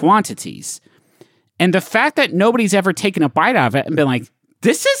great quantities. And the fact that nobody's ever taken a bite out of it and been like,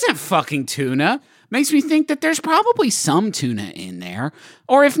 this isn't fucking tuna, makes me think that there's probably some tuna in there.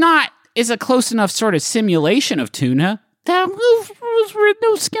 Or if not, is a close enough sort of simulation of tuna that was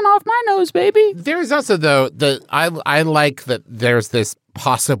no skin off my nose, baby. There's also, though, I like that there's this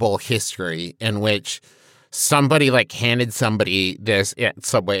possible history in which somebody like handed somebody this at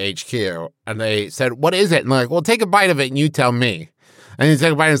Subway HQ and they said, what is it? And they're like, well, take a bite of it and you tell me. And he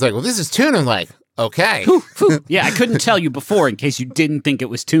took a bite and was like, well, this is tuna. I'm like, okay. Yeah, I couldn't tell you before in case you didn't think it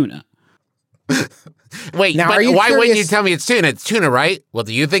was tuna. Wait, Now, but are you why wouldn't you curious- tell me it's tuna? It's tuna, right? Well,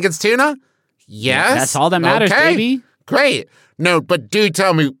 do you think it's tuna? Yes. That's all that matters, Okay. baby. Great. No, but do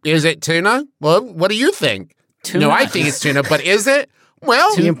tell me, is it tuna? Well, what do you think? Tuna. No, I think it's tuna, but is it?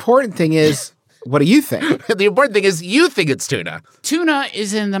 Well, The important thing is, what do you think? the important thing is you think it's tuna. Tuna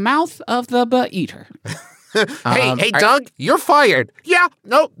is in the mouth of the eater. Hey, Doug, you're fired. Yeah,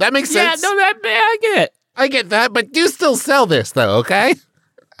 no, that makes Yeah, sense. no, I get it. I get that, but do still sell this, though, okay?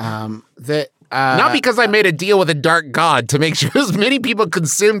 Not because I made a deal with a dark god to make sure as many people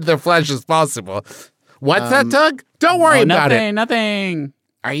consumed their flesh as possible. What's that, Doug? Don't worry about it. Nothing.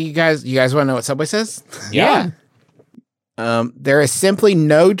 Are you guys want to know what Subway says? Yeah. There is simply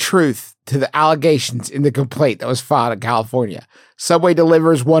no truth to the allegations in the complaint that was filed in California. Subway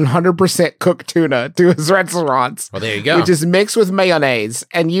delivers 100% cooked tuna to its restaurants. Well, there you go. Which is mixed with mayonnaise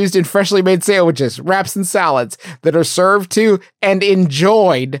and used in freshly made sandwiches, wraps, and salads that are served to and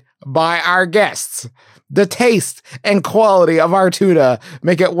enjoyed by our guests. The taste and quality of our tuna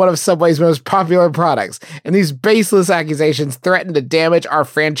make it one of Subway's most popular products, and these baseless accusations threaten to damage our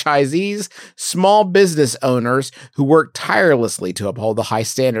franchisees, small business owners who work tirelessly to uphold the high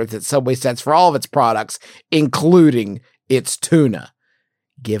standards that Subway sets for all of its products, including its tuna.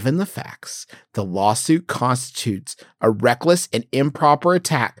 Given the facts, the lawsuit constitutes a reckless and improper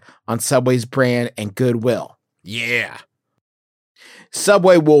attack on Subway's brand and goodwill. Yeah.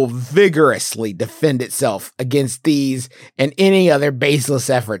 Subway will vigorously defend itself against these and any other baseless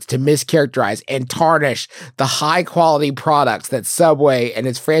efforts to mischaracterize and tarnish the high-quality products that Subway and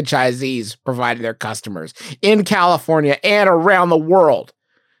its franchisees provide to their customers in California and around the world.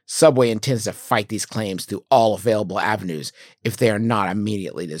 Subway intends to fight these claims through all available avenues if they are not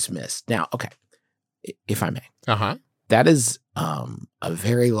immediately dismissed. Now, okay, if I may. Uh-huh. That is a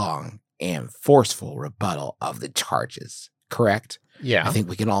very long and forceful rebuttal of the charges, correct? Yeah. I think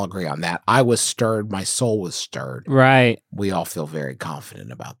we can all agree on that. I was stirred. My soul was stirred. Right. We all feel very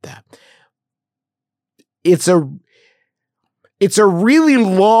confident about that. It's a really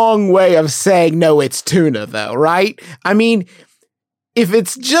long way of saying, no, it's tuna, though, right? I mean, if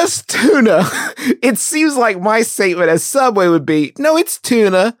it's just tuna, it seems like my statement as Subway would be, no, it's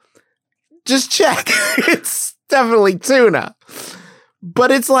tuna. Just check. It's definitely tuna.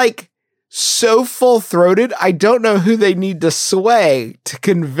 But it's like, so full-throated, I don't know who they need to sway to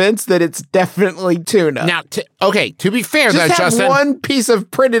convince that it's definitely tuna. Now, to be fair, just though, have Justin. one piece of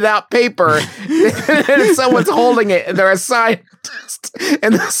printed out paper and someone's holding it and they're a scientist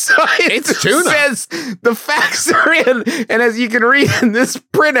and the scientist It's tuna. says the facts are in, and as you can read in this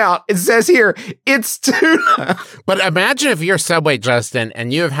printout, it says here, it's tuna. But imagine if you're Subway Justin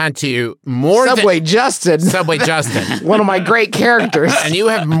and you have had to more Subway Justin. Subway Justin. One of my great characters. And you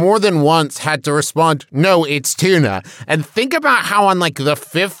have more than once had to respond, no, it's tuna. And think about how on like the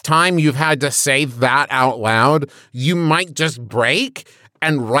fifth time you've had to say that out loud, you might just break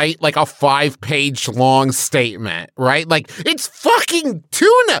and write like a 5-page long statement, right? Like, it's fucking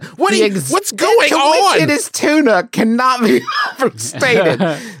tuna. What's going on? It is tuna cannot be overstated.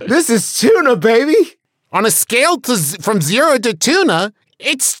 This is tuna, baby. On a scale from 0 to tuna,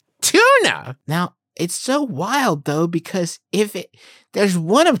 it's tuna. Now, it's so wild, though, because there's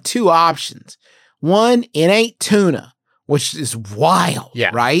one of two options. One, it ain't tuna, which is wild,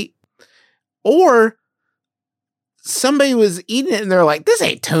 right? Or somebody was eating it and they're like, this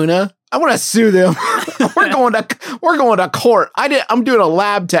ain't tuna. I want to sue them. we're going to court. I'm doing a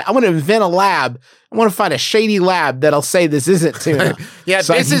lab test. I'm going to invent a lab. I want to find a shady lab that'll say this isn't tuna. Yeah,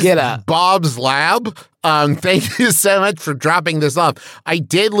 so this is Bob's lab. Thank you so much for dropping this off. I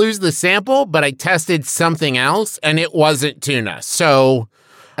did lose the sample, but I tested something else, and it wasn't tuna. So,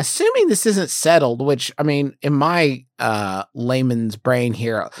 assuming this isn't settled, which, I mean, in my layman's brain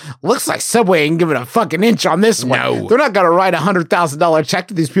here, looks like Subway ain't giving a fucking inch on this one. No. They're not going to write $100,000 check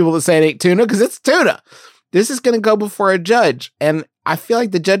to these people that say it ain't tuna because it's tuna. This is going to go before a judge. And I feel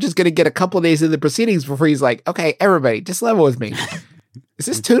like the judge is going to get a couple of days in the proceedings before he's like, okay, everybody, just level with me. Is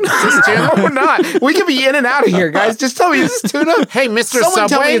this tuna? Is this tuna or not? We can be in and out of here, guys. Just tell me, is this tuna? Hey, Mr. Someone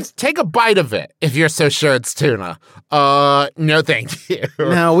tell Subway, me take a bite of it if you're so sure it's tuna. No, thank you.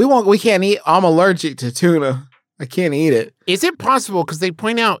 No, we can't eat. I'm allergic to tuna. I can't eat it. Is it possible, because they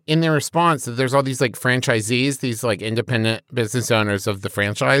point out in their response that there's all these like franchisees, these like independent business owners of the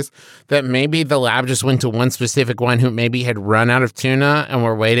franchise, that maybe the lab just went to one specific one who maybe had run out of tuna and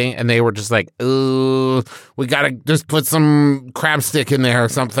were waiting, and they were just like, ooh, we got to just put some crab stick in there or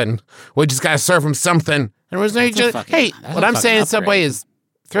something. We just got to serve them something. And it was hey, what I'm saying, Subway, is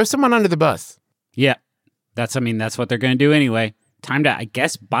throw someone under the bus. Yeah. That's what they're going to do anyway. Time to, I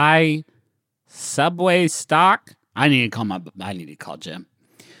guess, buy Subway stock. I need to call Jim.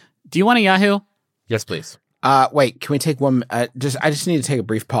 Do you want a Yahoo? Yes, please. Wait, can we take one? I just need to take a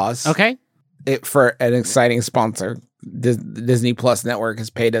brief pause. Okay. For an exciting sponsor. Disney Plus Network has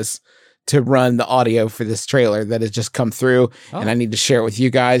paid us to run the audio for this trailer that has just come through, and I need to share it with you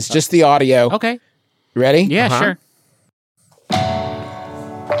guys. Just the audio. Okay. Ready? Yeah, sure.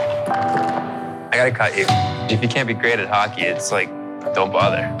 I gotta cut you. If you can't be great at hockey, it's like, don't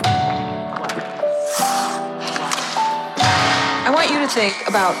bother. I want you to think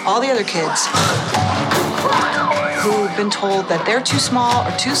about all the other kids who've been told that they're too small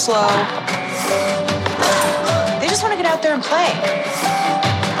or too slow. They just want to get out there and play.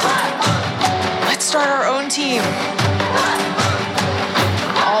 Let's start our own team.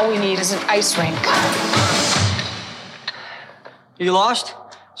 All we need is an ice rink. You lost?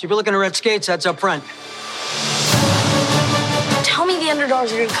 So if you're looking at red skates, that's up front. Tell me the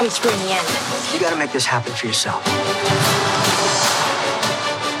underdogs are going to come through in the end. You got to make this happen for yourself.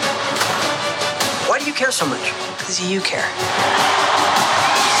 Why do you care so much? Because you care.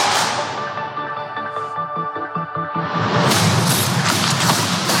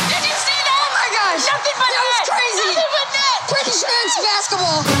 Did you see that? Oh my gosh! Nothing but that net! was crazy! Nothing but net! Pretty sure it's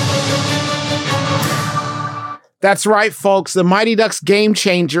basketball. That's right, folks. The Mighty Ducks Game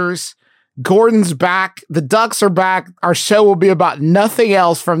Changers. Gordon's back. The Ducks are back. Our show will be about nothing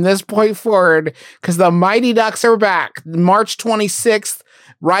else from this point forward because the Mighty Ducks are back. March 26th.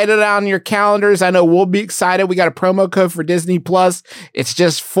 Write it on your calendars. I know we'll be excited. We got a promo code for Disney Plus. It's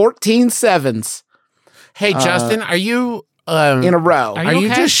just 14 sevens. Hey, Justin, are you in a row? Are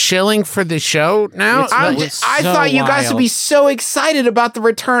you just shilling for the show now? I thought you guys would be so excited about the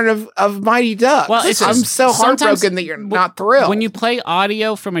return of Mighty Ducks. Well, I'm so heartbroken that you're not thrilled. When you play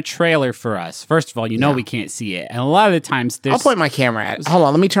audio from a trailer for us, first of all, you know we can't see it. And a lot of the times there's... I'll point my camera at it. Hold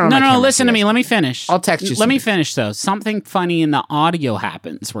on, let me turn on my camera. No, listen to me. Let me finish. I'll text you. Let me finish, though. Something funny in the audio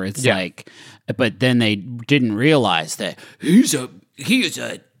happens where it's like... But then they didn't realize that he is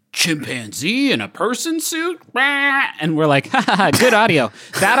a chimpanzee in a person suit, and we're like, haha, good audio.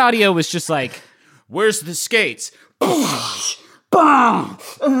 That audio was just like, where's the skates? And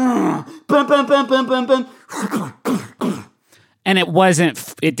it wasn't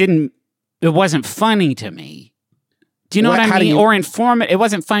funny to me. Do you know what I mean? Or informative. It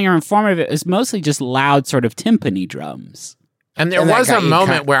wasn't funny or informative. It was mostly just loud sort of timpani drums. And there was a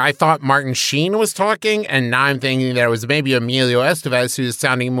moment where I thought Martin Sheen was talking, and now I'm thinking that it was maybe Emilio Estevez who's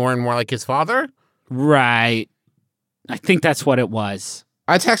sounding more and more like his father. Right. I think that's what it was.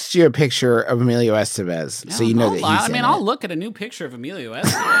 I texted you a picture of Emilio Estevez, so you know that he's I'll look at a new picture of Emilio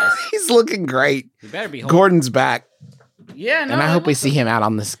Estevez. He's looking great. You better be Gordon's back. Yeah, no. And I hope we see him out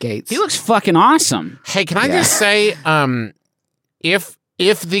on the skates. He looks fucking awesome. Hey, can I just say, if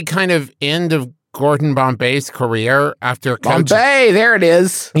the kind of end of Gordon Bombay's career after Bombay, there it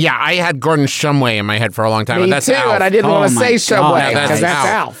is. Yeah, I had Gordon Shumway in my head for a long time. Me and that's too, Alf. and I didn't want to say Shumway because that's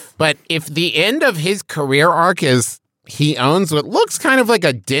Alf. But if the end of his career arc is he owns what looks kind of like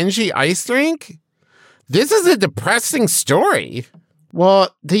a dingy ice rink, this is a depressing story.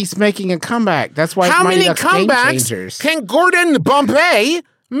 Well, he's making a comeback. That's why how many comebacks can Gordon Bombay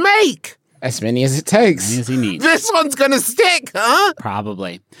make? As many as it takes. As many as he needs. This one's going to stick, huh?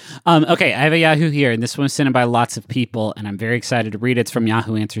 Probably. Okay, I have a Yahoo here, and this one's sent in by lots of people, and I'm very excited to read it. It's from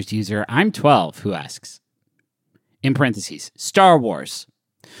Yahoo Answers user I'm 12, who asks, in parentheses, Star Wars.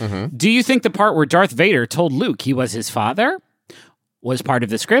 Do you think the part where Darth Vader told Luke he was his father was part of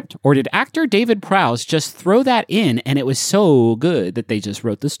the script, or did actor David Prowse just throw that in and it was so good that they just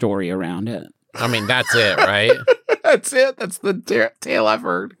wrote the story around it? I mean, that's it, right? That's it. That's the tale I've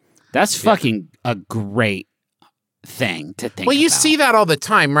heard. That's fucking a great thing to think Well, you about. see that all the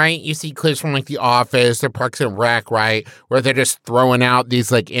time, right? You see clips from like The Office or Parks and Rec, right? Where they're just throwing out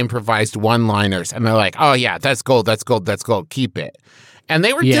these like improvised one-liners and they're like, oh yeah, that's gold, that's gold, that's gold, keep it. And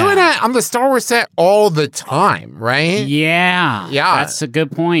they were doing that on the Star Wars set all the time, right? Yeah. That's a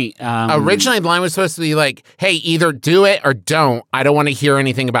good point. Originally, the line was supposed to be like, hey, either do it or don't. I don't want to hear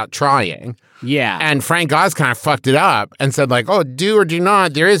anything about trying. Yeah. And Frank Oz kind of fucked it up and said like, oh, do or do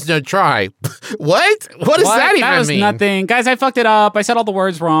not. There is no try. What? What does that even mean? That was nothing. Guys, I fucked it up. I said all the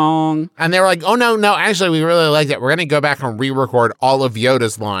words wrong. And they were like, oh, no. Actually, we really liked it. We're going to go back and re-record all of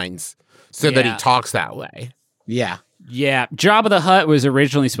Yoda's lines so that he talks that way. Yeah. Yeah, Jabba the Hutt was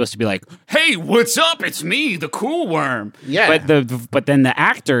originally supposed to be like, "Hey, what's up? It's me, the Cool Worm." Yeah, but then the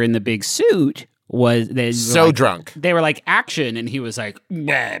actor in the big suit was so drunk. They were like action, and he was like, and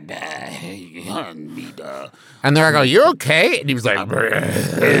they're like, "Oh, you're okay?" And he was like,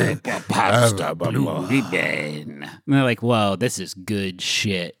 "Pasta blue ribbon." And they're like, "Whoa, this is good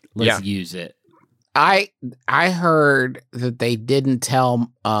shit. Let's use it." I heard that they didn't tell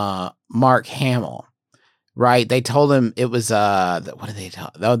Mark Hamill. Right, they told him it was what did they tell?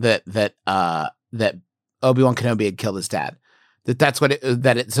 Oh, that Obi-Wan Kenobi had killed his dad. That's what it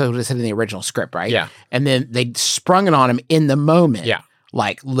said in the original script, right? Yeah. And then they sprung it on him in the moment. Yeah.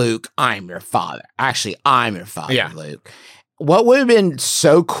 Like, Luke, I'm your father. Actually, I'm your father, Luke. What would have been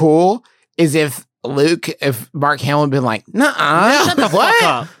so cool is if Mark Hamill had been like, nuh-uh. Shut the fuck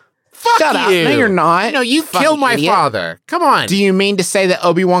up. Shut up. No, you're not. No, you killed my father. Come on. Do you mean to say that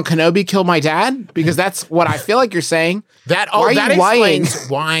Obi-Wan Kenobi killed my dad? Because that's what I feel like you're saying. That explains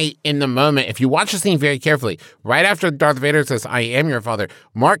why in the moment, if you watch the scene very carefully, right after Darth Vader says, I am your father,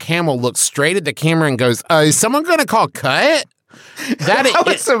 Mark Hamill looks straight at the camera and goes, is someone going to call cut? That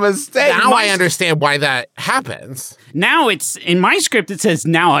was a mistake. Now I understand why that happens. Now it's, in my script, it says,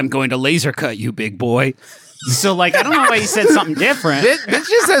 now I'm going to laser cut you, big boy. So, like, I don't know why he said something different. This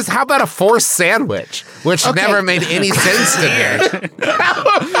just says, how about a forced sandwich? Which never made any sense to me.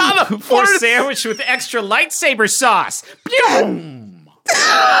 How about a forced sandwich with extra lightsaber sauce? And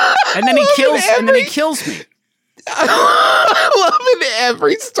then he kills me. I love in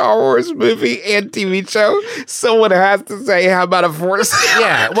every Star Wars movie and TV show, someone has to say, how about a force?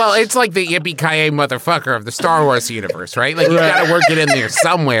 Yeah, well, it's like the yippee-ki-yay motherfucker of the Star Wars universe, right? Like, you gotta work it in there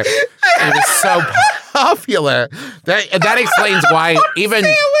somewhere. It was so popular. That explains why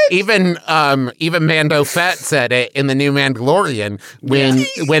even Mando Fett said it in the new Mandalorian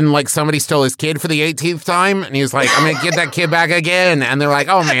when like somebody stole his kid for the 18th time, and he was like, I'm gonna get that kid back again. And they're like,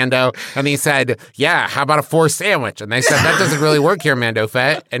 oh, Mando. And he said, yeah, how about a forced sandwich? And they said, that doesn't really work here, Mando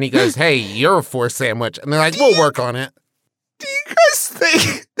Fett. And he goes, hey, you're a forced sandwich. And they're like, we'll work on it. Do you guys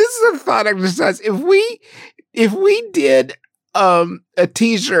think, this is a thought exercise, if we did a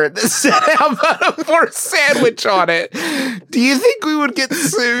t-shirt that said how about a forced sandwich on it, do you think we would get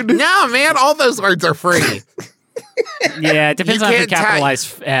sued? No, man, all those words are free. Yeah, it depends on if you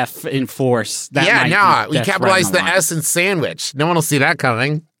capitalize F in force. We capitalize the S in sandwich. No one will see that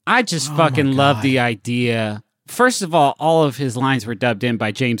coming. I just fucking love the idea. First of all of his lines were dubbed in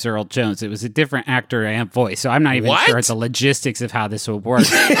by James Earl Jones. It was a different actor and voice, so I'm not even sure the logistics of how this would work.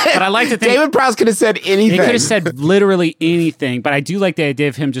 But I like to think David Prowse could have said anything. He could have said literally anything, but I do like the idea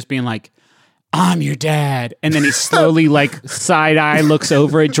of him just being like, I'm your dad. And then he slowly, like, side-eye looks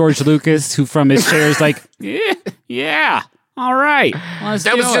over at George Lucas, who from his chair is like, yeah, all right.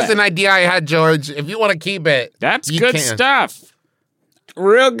 That was just an idea I had, George. If you want to keep it, that's good stuff.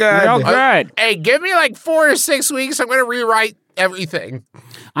 Real good. Real good. Hey, give me like 4 or 6 weeks. I'm going to rewrite everything.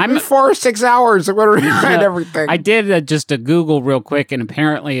 I'm 4 or 6 hours. I'm going to rewrite everything. I did just a Google real quick, and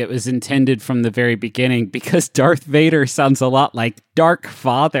apparently it was intended from the very beginning because Darth Vader sounds a lot like Dark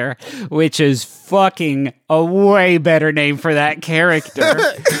Father, which is fucking a way better name for that character.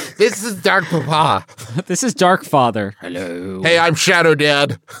 This is Dark Papa. This is Dark Father. Hello. Hey, I'm Shadow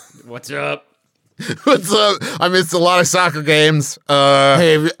Dad. What's up? What's up? I missed a lot of soccer games.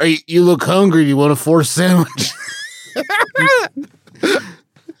 Hey, you look hungry. You want a forced sandwich?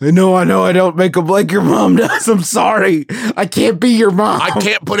 No, I know I don't make them like your mom does. I'm sorry. I can't be your mom. I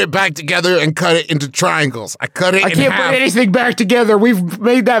can't put it back together and cut it into triangles. I cut it in half. I can't put anything back together. We've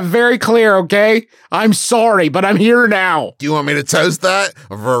made that very clear, okay? I'm sorry, but I'm here now. Do you want me to toast that?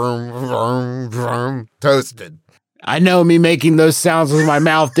 Vroom, vroom, vroom. Toasted. I know me making those sounds with my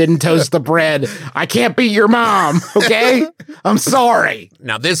mouth didn't toast the bread. I can't beat your mom, okay? I'm sorry.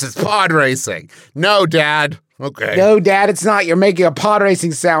 Now this is pod racing. No, Dad. Okay. No, Dad, it's not. You're making a pod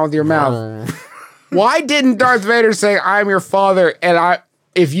racing sound with your mouth. Why didn't Darth Vader say, I'm your father, and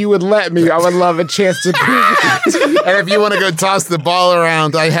if you would let me, I would love a chance to prove it. And if you want to go toss the ball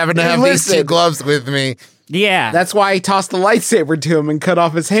around, I happen to have these 2 gloves with me. Yeah. That's why he tossed the lightsaber to him and cut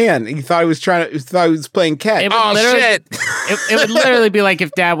off his hand. He thought he was playing catch. Shit. It would literally be like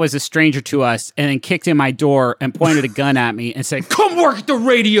if Dad was a stranger to us and then kicked in my door and pointed a gun at me and said, come work at the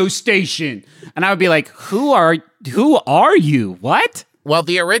radio station. And I would be like, who are you? What? Well,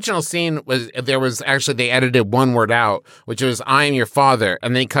 the original scene they edited one word out, which was, I am your father.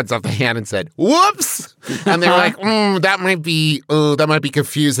 And then he cuts off the hand and said, whoops. And they were like, that might be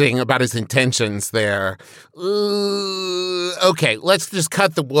confusing about his intentions there. Okay, let's just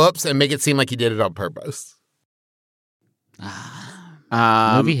cut the whoops and make it seem like he did it on purpose.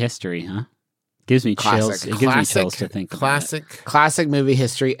 Movie history, huh? Gives me chills. It gives me chills to think about it. Classic movie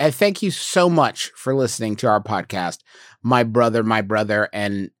history. And thank you so much for listening to our podcast. My brother,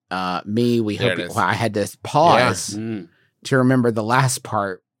 and me. We hope I had to pause to remember the last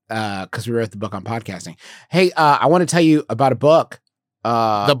part because we wrote the book on podcasting. Hey, I want to tell you about a book.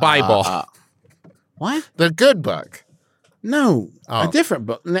 The Bible. What? The good book. No, a different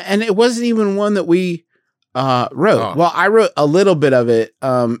book. And it wasn't even one that we wrote. Well, I wrote a little bit of it.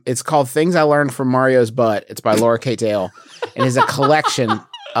 It's called Things I Learned from Mario's Butt. It's by Laura K. Dale. It is a collection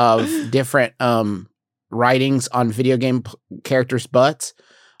of different writings on video game characters' butts.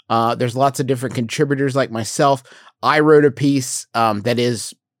 There's lots of different contributors like myself. I wrote a piece that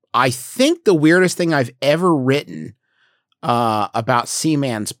is, I think, the weirdest thing I've ever written about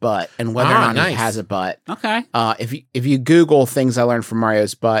Seaman's butt and whether or not he has a butt. Okay. If you Google Things I Learned from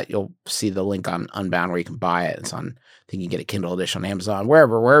Mario's Butt, you'll see the link on Unbound where you can buy it. It's on, I think you can get a Kindle edition on Amazon,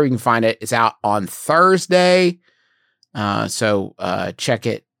 wherever you can find it. It's out on Thursday. So check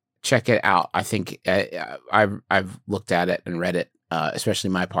it out. I think I've looked at it and read it, especially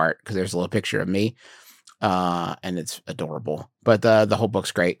my part, because there's a little picture of me, and it's adorable. But the whole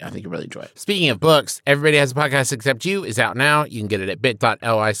book's great. I think you'll really enjoy it. Speaking of books, Everybody Has a Podcast Except You is out now. You can get it at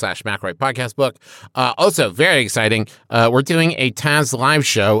bit.ly/McElroy Podcast Book. Also, very exciting, we're doing a Taz live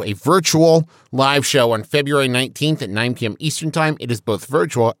show, a virtual live show on February 19th at 9 p.m. Eastern Time. It is both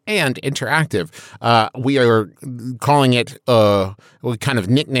virtual and interactive. We are calling it, we kind of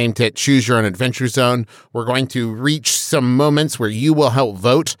nicknamed it Choose Your Own Adventure Zone. We're going to reach some moments where you will help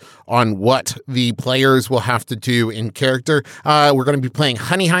vote on what the players will have to do in character. We're going to be playing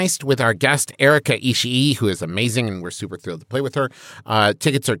Honey Heist with our guest, Erica Ishii, who is amazing, and we're super thrilled to play with her.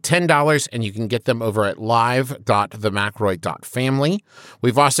 Tickets are $10, and you can get them over at live.themcroy.family.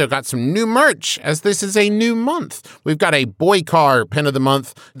 We've also got some new merch, as this is a new month. We've got a Boy Car Pin of the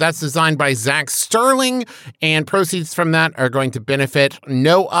Month that's designed by Zach Sterling, and proceeds from that are going to benefit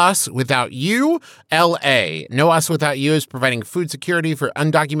Know Us Without You, LA. Know Us Without You is providing food security for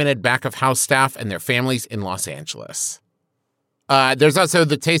undocumented back-of-house staff and their families in Los Angeles. There's also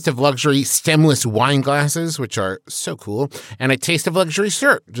the Taste of Luxury stemless wine glasses, which are so cool, and a Taste of Luxury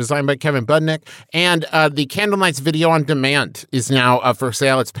shirt designed by Kevin Budnick. And the Candle Nights Video on Demand is now up for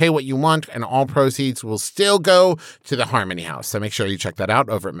sale. It's pay what you want, and all proceeds will still go to the Harmony House. So make sure you check that out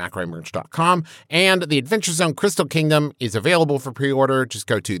over at McElroyMerch.com. And the Adventure Zone Crystal Kingdom is available for pre-order. Just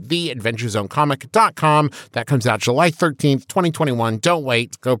go to theadventurezonecomic.com. That comes out July 13th, 2021. Don't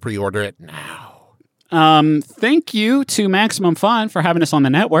wait. Go pre-order it now. Thank you to Maximum Fun for having us on the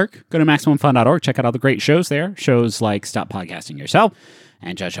network. Go to MaximumFun.org. Check out all the great shows there. Shows like Stop Podcasting Yourself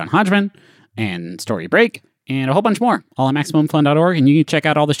and Judge John Hodgman and Story Break and a whole bunch more. All at MaximumFun.org. And you can check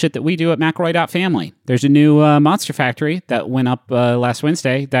out all the shit that we do at McElroy.family. There's a new Monster Factory that went up last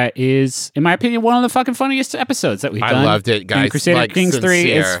Wednesday that is, in my opinion, one of the fucking funniest episodes that we've done. I loved it, guys. And Crusader Kings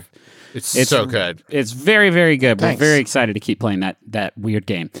 3 is... It's so good. It's very, very good. Thanks. We're very excited to keep playing that weird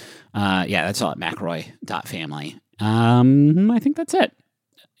game. Yeah, that's all at McElroy.family. I think that's it.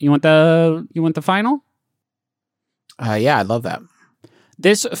 You want the final? Yeah, I love that.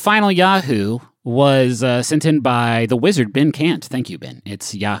 This final Yahoo was sent in by the wizard Ben Cant. Thank you, Ben.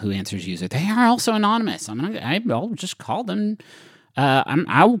 It's Yahoo Answers user. They are also anonymous. I'll just call them.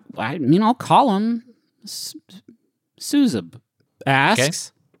 I'll call them. Suzab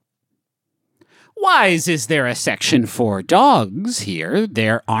asks. Okay. Why is there a section for dogs here?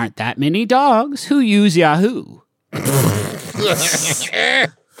 There aren't that many dogs who use Yahoo.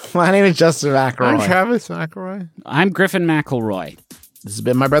 My name is Justin McElroy. I'm Travis McElroy. I'm Griffin McElroy. This has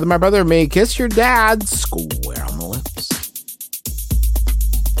been My Brother, Me. Kiss your dad square on the lips.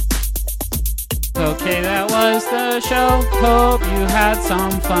 Okay, that was the show. Hope you had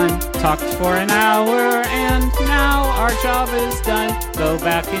some fun. Talked for an hour and now our job is done. Go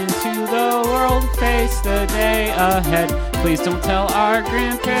back into the world, face the day ahead. Please don't tell our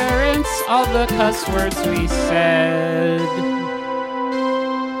grandparents all the cuss words we said.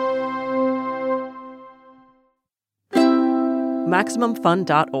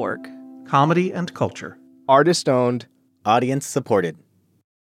 MaximumFun.org. Comedy and culture. Artist owned. Audience supported.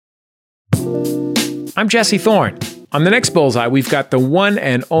 I'm Jesse Thorne. On the next Bullseye, we've got the one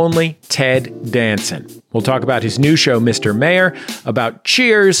and only Ted Danson. We'll talk about his new show, Mr. Mayor, about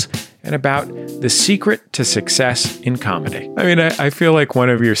Cheers, and about the secret to success in comedy. I mean, I feel like one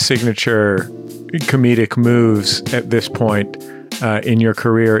of your signature comedic moves at this point in your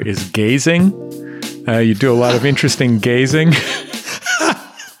career is gazing. You do a lot of interesting gazing.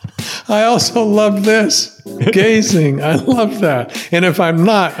 I also love this. Gazing. I love that. And if I'm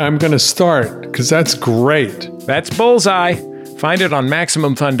not, I'm going to start because that's great. That's Bullseye. Find it on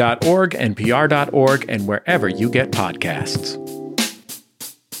MaximumFun.org, NPR.org, and wherever you get podcasts.